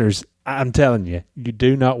 Listeners, I'm telling you, you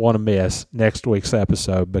do not want to miss next week's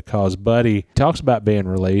episode, because Buddy talks about being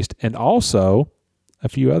released and also a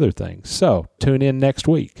few other things. So tune in next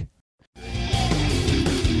week.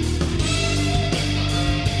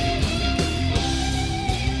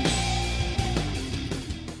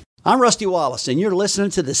 I'm Rusty Wallace, and you're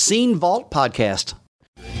listening to the Scene Vault Podcast.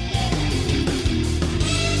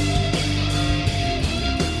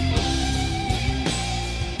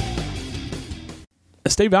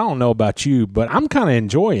 Steve, I don't know about you, but I'm kind of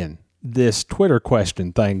enjoying this Twitter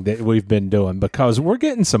question thing that we've been doing, because we're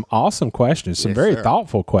getting some awesome questions, some very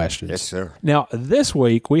thoughtful questions. Yes, sir. Now, this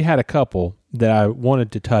week we had a couple that I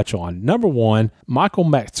wanted to touch on. Number one, Michael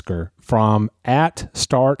Metzger from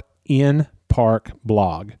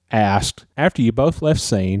 @StartInParkBlog asked, after you both left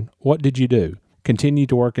Scene, what did you do? Continue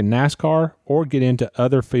to work in NASCAR or get into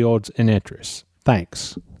other fields and interests?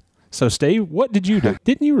 Thanks. So, Steve, what did you do?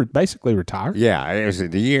 Didn't you basically retire? Yeah, it was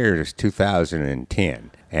the year was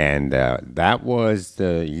 2010, and that was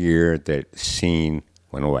the year that Scene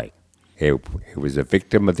went away. It was a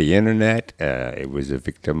victim of the internet. It was a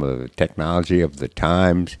victim of the technology of the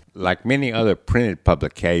times. Like many other printed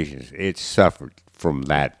publications, it suffered from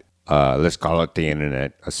that, let's call it the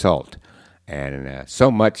internet assault. And so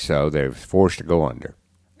much so, they were forced to go under.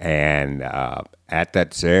 And at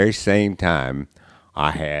that very same time,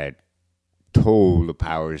 I had told the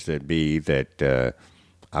powers that be that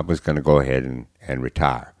I was going to go ahead and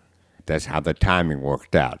retire. That's how the timing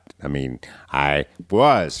worked out. I mean, I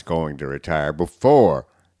was going to retire before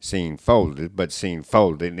Scene folded, but Scene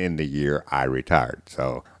folded in the year I retired.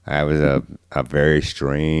 So that was a very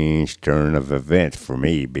strange turn of events for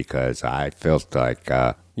me, because I felt like,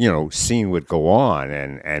 Scene would go on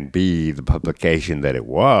and be the publication that it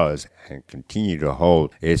was and continue to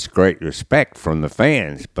hold its great respect from the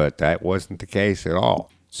fans, but that wasn't the case at all.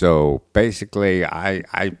 So basically,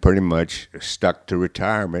 I pretty much stuck to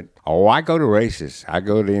retirement. Oh, I go to races. I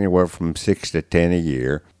go to anywhere from 6 to 10 a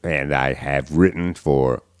year, and I have written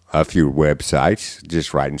for a few websites,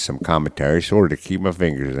 just writing some commentary, sort of to keep my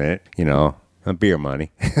fingers in it, beer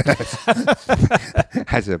money. That's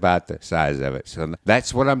about the size of it. So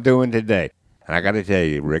that's what I'm doing today. And I got to tell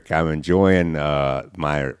you, Rick, I'm enjoying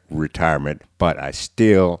my retirement, but I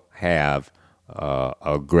still have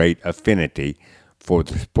a great affinity for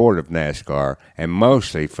the sport of NASCAR, and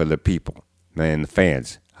mostly for the people and the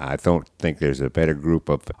fans. I don't think there's a better group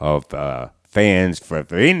of fans for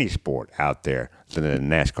any sport out there than the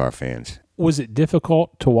NASCAR fans. Was it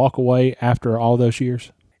difficult to walk away after all those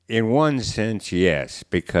years? In one sense, yes,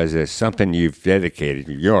 because it's something you've dedicated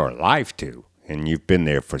your life to, and you've been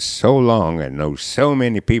there for so long and know so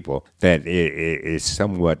many people that it is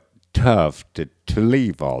somewhat tough to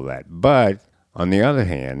leave all that. But on the other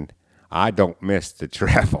hand, I don't miss the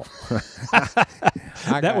travel.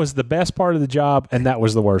 That was the best part of the job, and that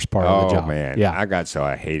was the worst part of the job. Oh, man. Yeah.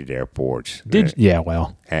 I hated airports. Yeah,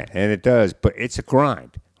 well. And it does, but it's a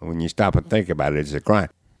grind. When you stop and think about it, it's a grind.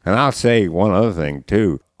 And I'll say one other thing,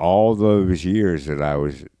 too. All those years that I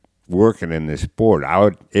was working in this sport,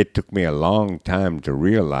 it took me a long time to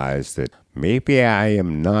realize that maybe I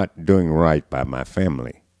am not doing right by my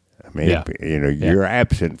family. Maybe, you're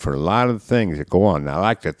absent for a lot of things that go on. And I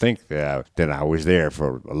like to think that I was there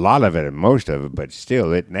for a lot of it and most of it, but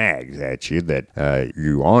still it nags at you that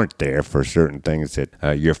you aren't there for certain things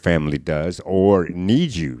that your family does or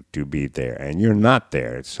needs you to be there, and you're not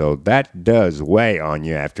there. So that does weigh on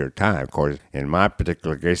you after a time. Of course, in my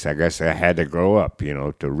particular case, I guess I had to grow up,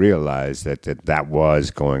 to realize that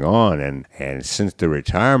was going on. And since the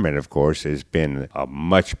retirement, of course, has been a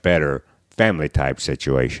much better family type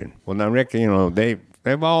situation. Well, now, Rick,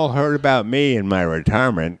 they've all heard about me and my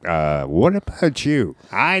retirement. What about you?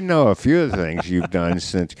 I know a few of the things you've done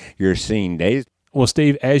since your scene days. Well,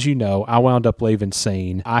 Steve, as you know, I wound up leaving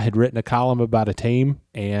Scene. I had written a column about a team,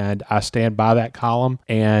 and I stand by that column,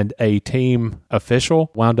 and a team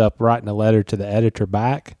official wound up writing a letter to the editor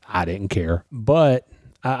back. I didn't care, but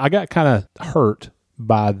I got kind of hurt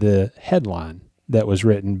by the headline that was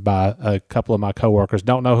written by a couple of my coworkers.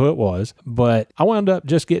 Don't know who it was, but I wound up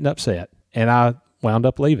just getting upset, and I wound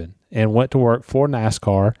up leaving and went to work for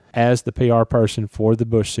NASCAR as the PR person for the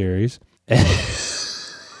Busch Series.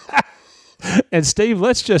 And Steve,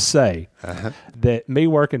 let's just say that me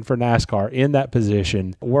working for NASCAR in that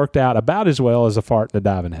position worked out about as well as a fart in a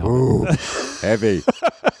diving helmet. Ooh, heavy.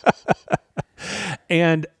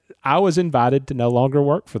 And I was invited to no longer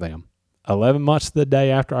work for them. 11 months the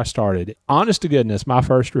day after I started. Honest to goodness, my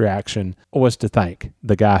first reaction was to thank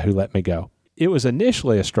the guy who let me go. It was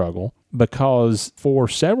initially a struggle because for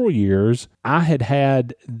several years, I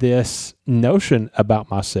had this notion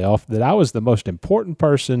about myself that I was the most important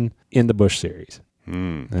person in the Busch Series.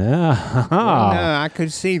 Well, no, I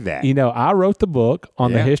could see that. I wrote the book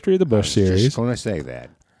on the history of the Busch Series. I was just going to say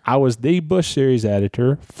that. I was the Busch Series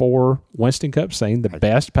editor for Winston Cup Scene, the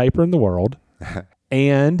best paper in the world.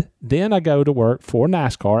 And then I go to work for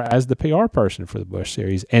NASCAR as the PR person for the Busch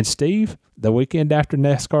Series. And Steve, the weekend after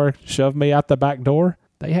NASCAR shoved me out the back door,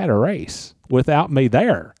 they had a race without me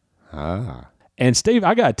there. And Steve,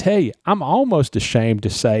 I got to tell you, I'm almost ashamed to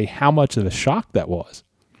say how much of a shock that was.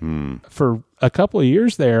 For a couple of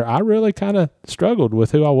years there, I really kind of struggled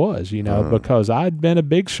with who I was, because I'd been a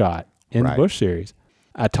big shot in the Busch Series.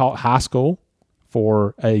 I taught high school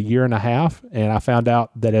for a year and a half, and I found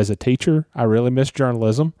out that as a teacher, I really missed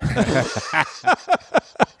journalism.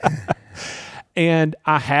 And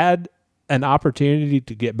I had an opportunity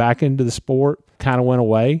to get back into the sport, kind of went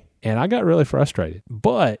away, and I got really frustrated.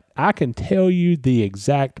 But I can tell you the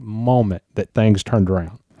exact moment that things turned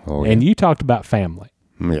around. Oh, yeah. And you talked about family.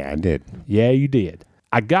 Yeah, I did. Yeah, you did.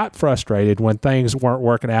 I got frustrated when things weren't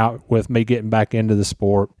working out with me getting back into the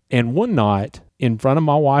sport. And one night, in front of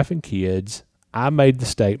my wife and kids, I made the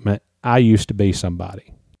statement, I used to be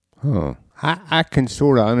somebody. I can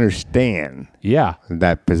sort of understand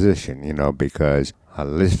that position, because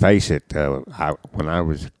let's face it, when I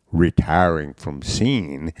was retiring from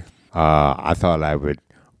Scene, I thought I would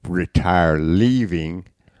retire leaving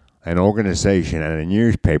an organization and a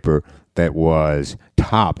newspaper that was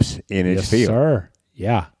tops in its field. Yes, sir.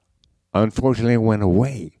 Yeah. Unfortunately, it went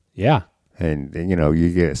away. Yeah. And,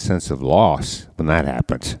 you get a sense of loss when that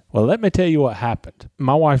happens. Well, let me tell you what happened.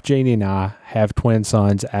 My wife, Jeannie, and I have twin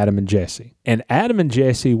sons, Adam and Jesse. And Adam and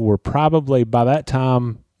Jesse were probably, by that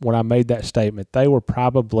time when I made that statement, they were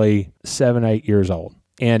probably 7, 8 years old.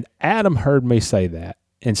 And Adam heard me say that.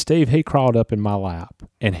 And Steve, he crawled up in my lap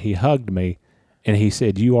and he hugged me and he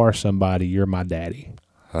said, "You are somebody. You're my daddy."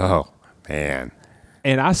 Oh, man.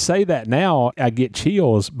 And I say that now, I get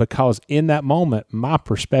chills because in that moment, my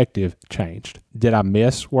perspective changed. Did I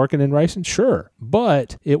miss working in racing? Sure.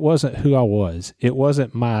 But it wasn't who I was. It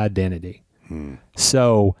wasn't my identity.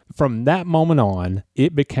 So from that moment on,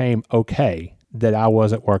 it became okay that I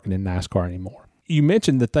wasn't working in NASCAR anymore. You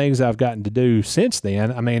mentioned the things I've gotten to do since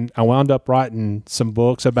then. I mean, I wound up writing some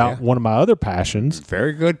books about one of my other passions.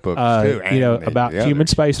 Very good books, too. About human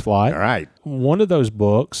space flight. All right. One of those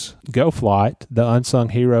books, Go Flight, The Unsung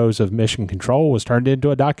Heroes of Mission Control, was turned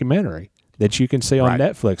into a documentary that you can see on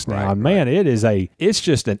Netflix now. And man, it's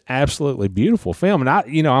just an absolutely beautiful film.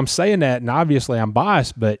 And I'm saying that, and obviously I'm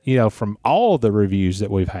biased, but from all the reviews that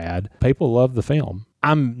we've had, people love the film.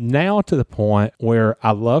 I'm now to the point where I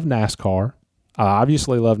love NASCAR. I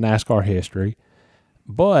obviously love NASCAR history,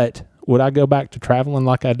 but would I go back to traveling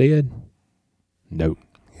like I did? No.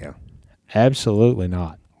 Yeah. Absolutely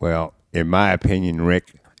not. Well, in my opinion,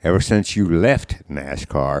 Rick, ever since you left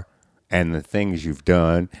NASCAR and the things you've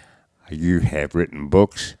done, you have written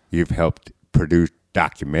books, you've helped produce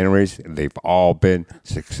documentaries, they've all been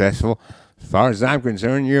successful. As far as I'm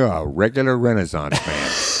concerned, you're a regular Renaissance fan.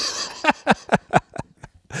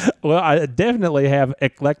 Well, I definitely have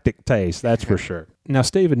eclectic taste, that's for sure. Now,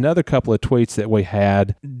 Steve, another couple of tweets that we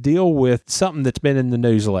had deal with something that's been in the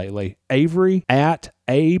news lately. Avery at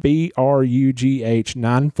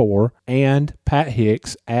ABRUGH94 and Pat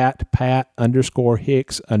Hicks at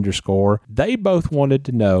Pat_Hicks_. They both wanted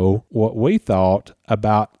to know what we thought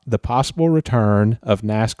about the possible return of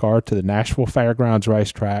NASCAR to the Nashville Fairgrounds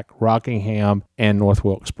Racetrack, Rockingham, and North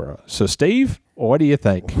Wilkesboro. So, Steve, what do you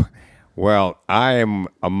think? Well, I am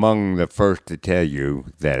among the first to tell you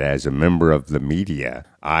that as a member of the media,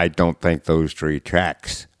 I don't think those three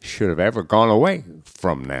tracks should have ever gone away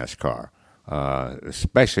from NASCAR,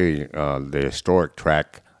 especially the historic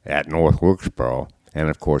track at North Wilkesboro and,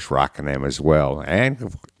 of course, Rockingham as well,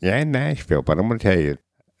 and Nashville. But I'm going to tell you,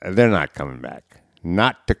 they're not coming back.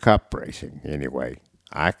 Not to cup racing, anyway.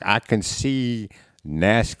 I can see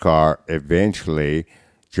NASCAR eventually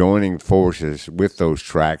joining forces with those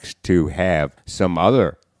tracks to have some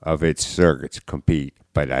other of its circuits compete.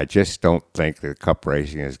 But I just don't think that cup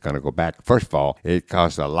racing is going to go back. First of all, it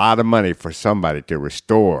costs a lot of money for somebody to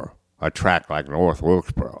restore a track like North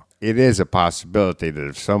Wilkesboro. It is a possibility that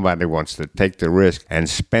if somebody wants to take the risk and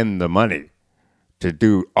spend the money to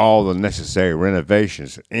do all the necessary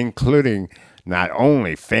renovations, including not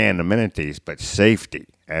only fan amenities, but safety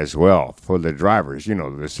as well for the drivers,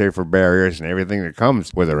 the safer barriers and everything that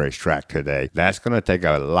comes with a racetrack today. That's going to take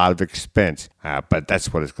a lot of expense, but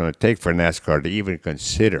that's what it's going to take for NASCAR to even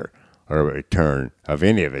consider a return of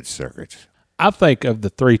any of its circuits. I think of the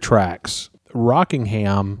three tracks,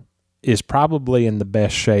 Rockingham is probably in the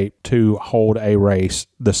best shape to hold a race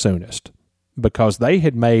the soonest because they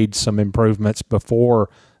had made some improvements before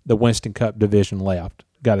the Winston Cup division left.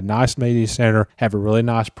 Got a nice media center, have a really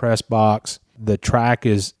nice press box. The track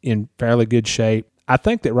is in fairly good shape. I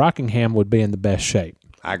think that Rockingham would be in the best shape.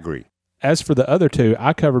 I agree. As for the other two,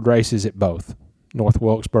 I covered races at both, North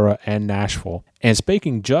Wilkesboro and Nashville. And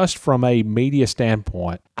speaking just from a media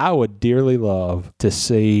standpoint, I would dearly love to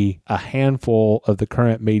see a handful of the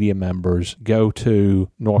current media members go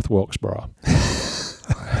to North Wilkesboro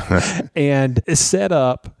and set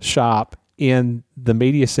up shop in the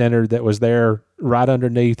media center that was there right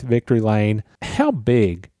underneath Victory Lane. How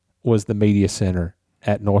big was the media center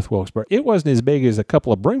at North Wilkesboro? It wasn't as big as a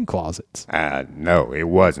couple of broom closets. No, it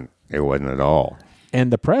wasn't. It wasn't at all.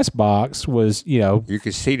 And the press box was, You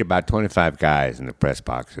could seat about 25 guys in the press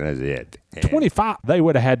box, and that's it. And 25. They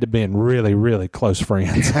would have had to have been really, really close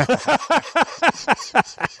friends.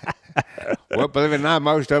 Well, believe it or not,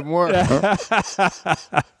 most of them were.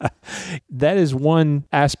 That is one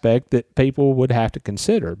aspect that people would have to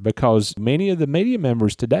consider because many of the media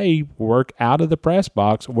members today work out of the press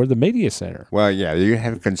box or the media center. Well, yeah, you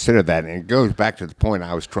have to consider that. And it goes back to the point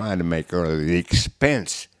I was trying to make earlier. The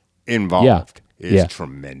expense involved is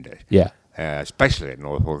tremendous. Yeah. Especially at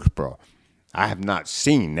North Wilkesboro. I have not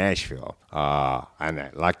seen Nashville.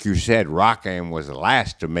 And like you said, Rockingham was the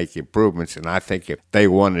last to make improvements, and I think if they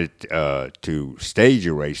wanted to stage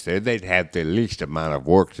a race there, they'd have the least amount of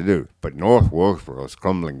work to do. But North Wilkesboro is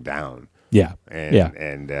crumbling down. Yeah.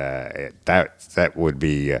 And that would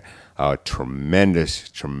be a tremendous,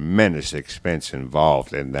 tremendous expense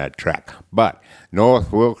involved in that track. But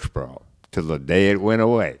North Wilkesboro, till the day it went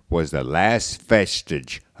away, was the last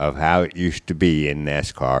vestige of how it used to be in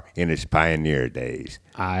NASCAR in its pioneer days.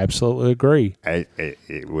 I absolutely agree.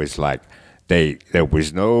 It was like there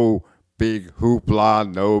was no big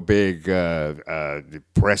hoopla, no big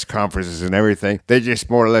press conferences and everything. They just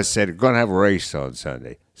more or less said, we're going to have a race on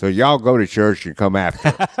Sunday. So y'all go to church and come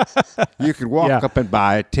after. You could walk up and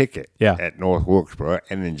buy a ticket at North Wilkesboro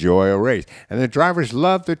and enjoy a race. And the drivers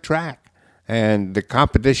loved the track. And the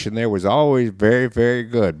competition there was always very, very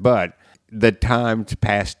good. But the times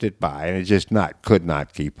passed it by, and it just could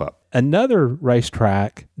not keep up. Another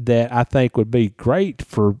racetrack that I think would be great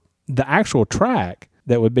for the actual track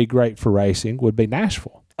that would be great for racing would be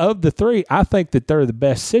Nashville. Of the three, I think that they're the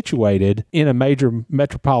best situated in a major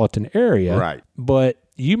metropolitan area. Right. But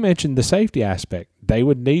you mentioned the safety aspect. They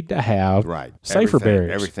would need to have safer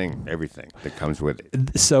barriers. Everything that comes with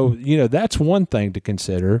it. So, that's one thing to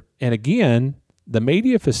consider. And again, the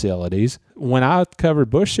media facilities, when I covered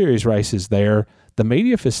Busch Series races there, the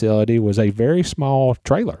media facility was a very small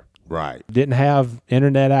trailer. Right. Didn't have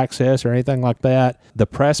internet access or anything like that. The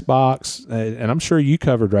press box, and I'm sure you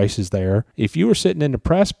covered races there. If you were sitting in the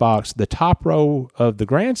press box, the top row of the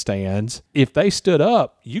grandstands, if they stood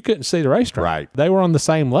up, you couldn't see the racetrack. Right. They were on the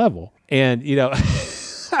same level. And,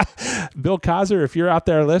 Bill Kaiser, if you're out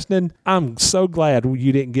there listening, I'm so glad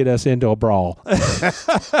you didn't get us into a brawl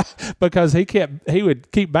because he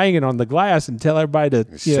would keep banging on the glass and tell everybody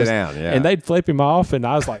to sit down, yeah. And they'd flip him off, and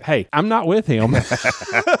I was like, hey, I'm not with him.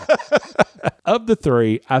 Of the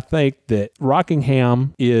three, I think that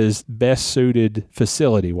Rockingham is best suited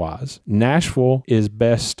facility-wise. Nashville is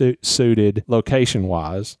best suited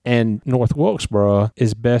location-wise. And North Wilkesboro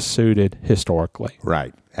is best suited historically.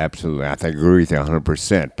 Right. Absolutely. I agree with you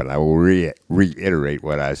 100%, but I will reiterate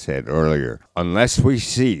what I said earlier. Unless we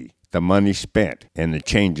see the money spent and the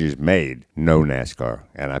changes made, no NASCAR.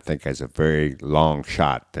 And I think that's a very long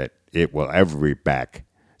shot that it will ever be back,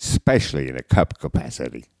 especially in a cup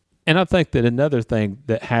capacity. And I think that another thing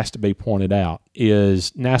that has to be pointed out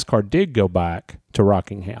is NASCAR did go back to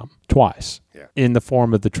Rockingham twice in the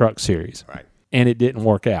form of the Truck Series. Right. And it didn't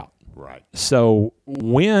work out. Right. So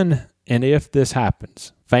when and if this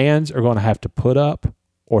happens, fans are going to have to put up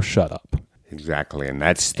or shut up. Exactly. And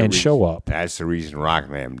that's the reason, show up. That's the reason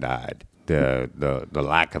Rockingham died. The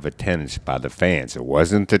lack of attendance by the fans. It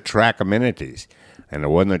wasn't the track amenities, and it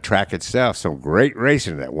wasn't the track itself. Some great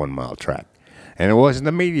racing at that 1 mile track. And it wasn't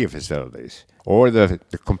the media facilities or the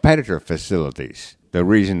competitor facilities. The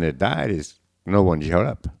reason it died is no one showed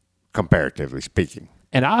up, comparatively speaking.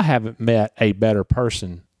 And I haven't met a better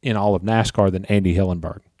person in all of NASCAR than Andy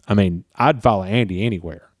Hillenberg. I mean, I'd follow Andy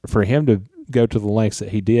anywhere. For him to go to the lengths that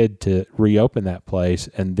he did to reopen that place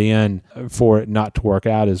and then for it not to work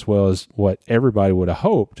out as well as what everybody would have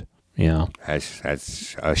hoped,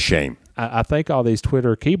 That's a shame. I think all these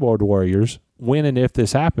Twitter keyboard warriors, when and if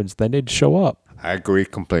this happens, they need to show up. I agree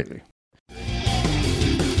completely.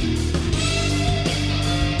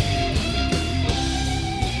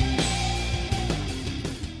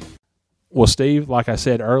 Well, Steve, like I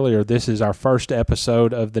said earlier, this is our first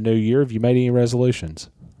episode of the new year. Have you made any resolutions?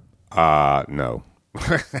 No.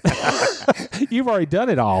 You've already done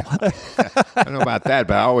it all. I don't know about that,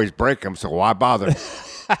 but I always break them, so why bother?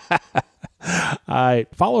 All right,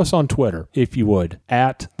 follow us on Twitter, if you would,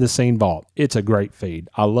 at The Scene Vault. It's a great feed.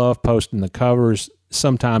 I love posting the covers,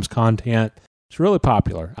 sometimes content. It's really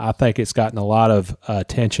popular. I think it's gotten a lot of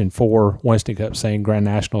attention for Winston Cup scene, Grand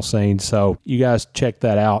National scene. So you guys check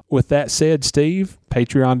that out. With that said, Steve,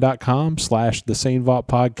 patreon.com/The Scene Vault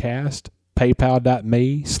Podcast,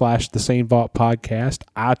 paypal.me/The Scene Vault Podcast,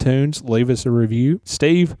 iTunes, leave us a review.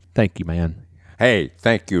 Steve, thank you, man. Hey,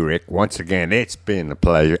 thank you, Rick. Once again, it's been a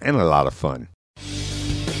pleasure and a lot of fun.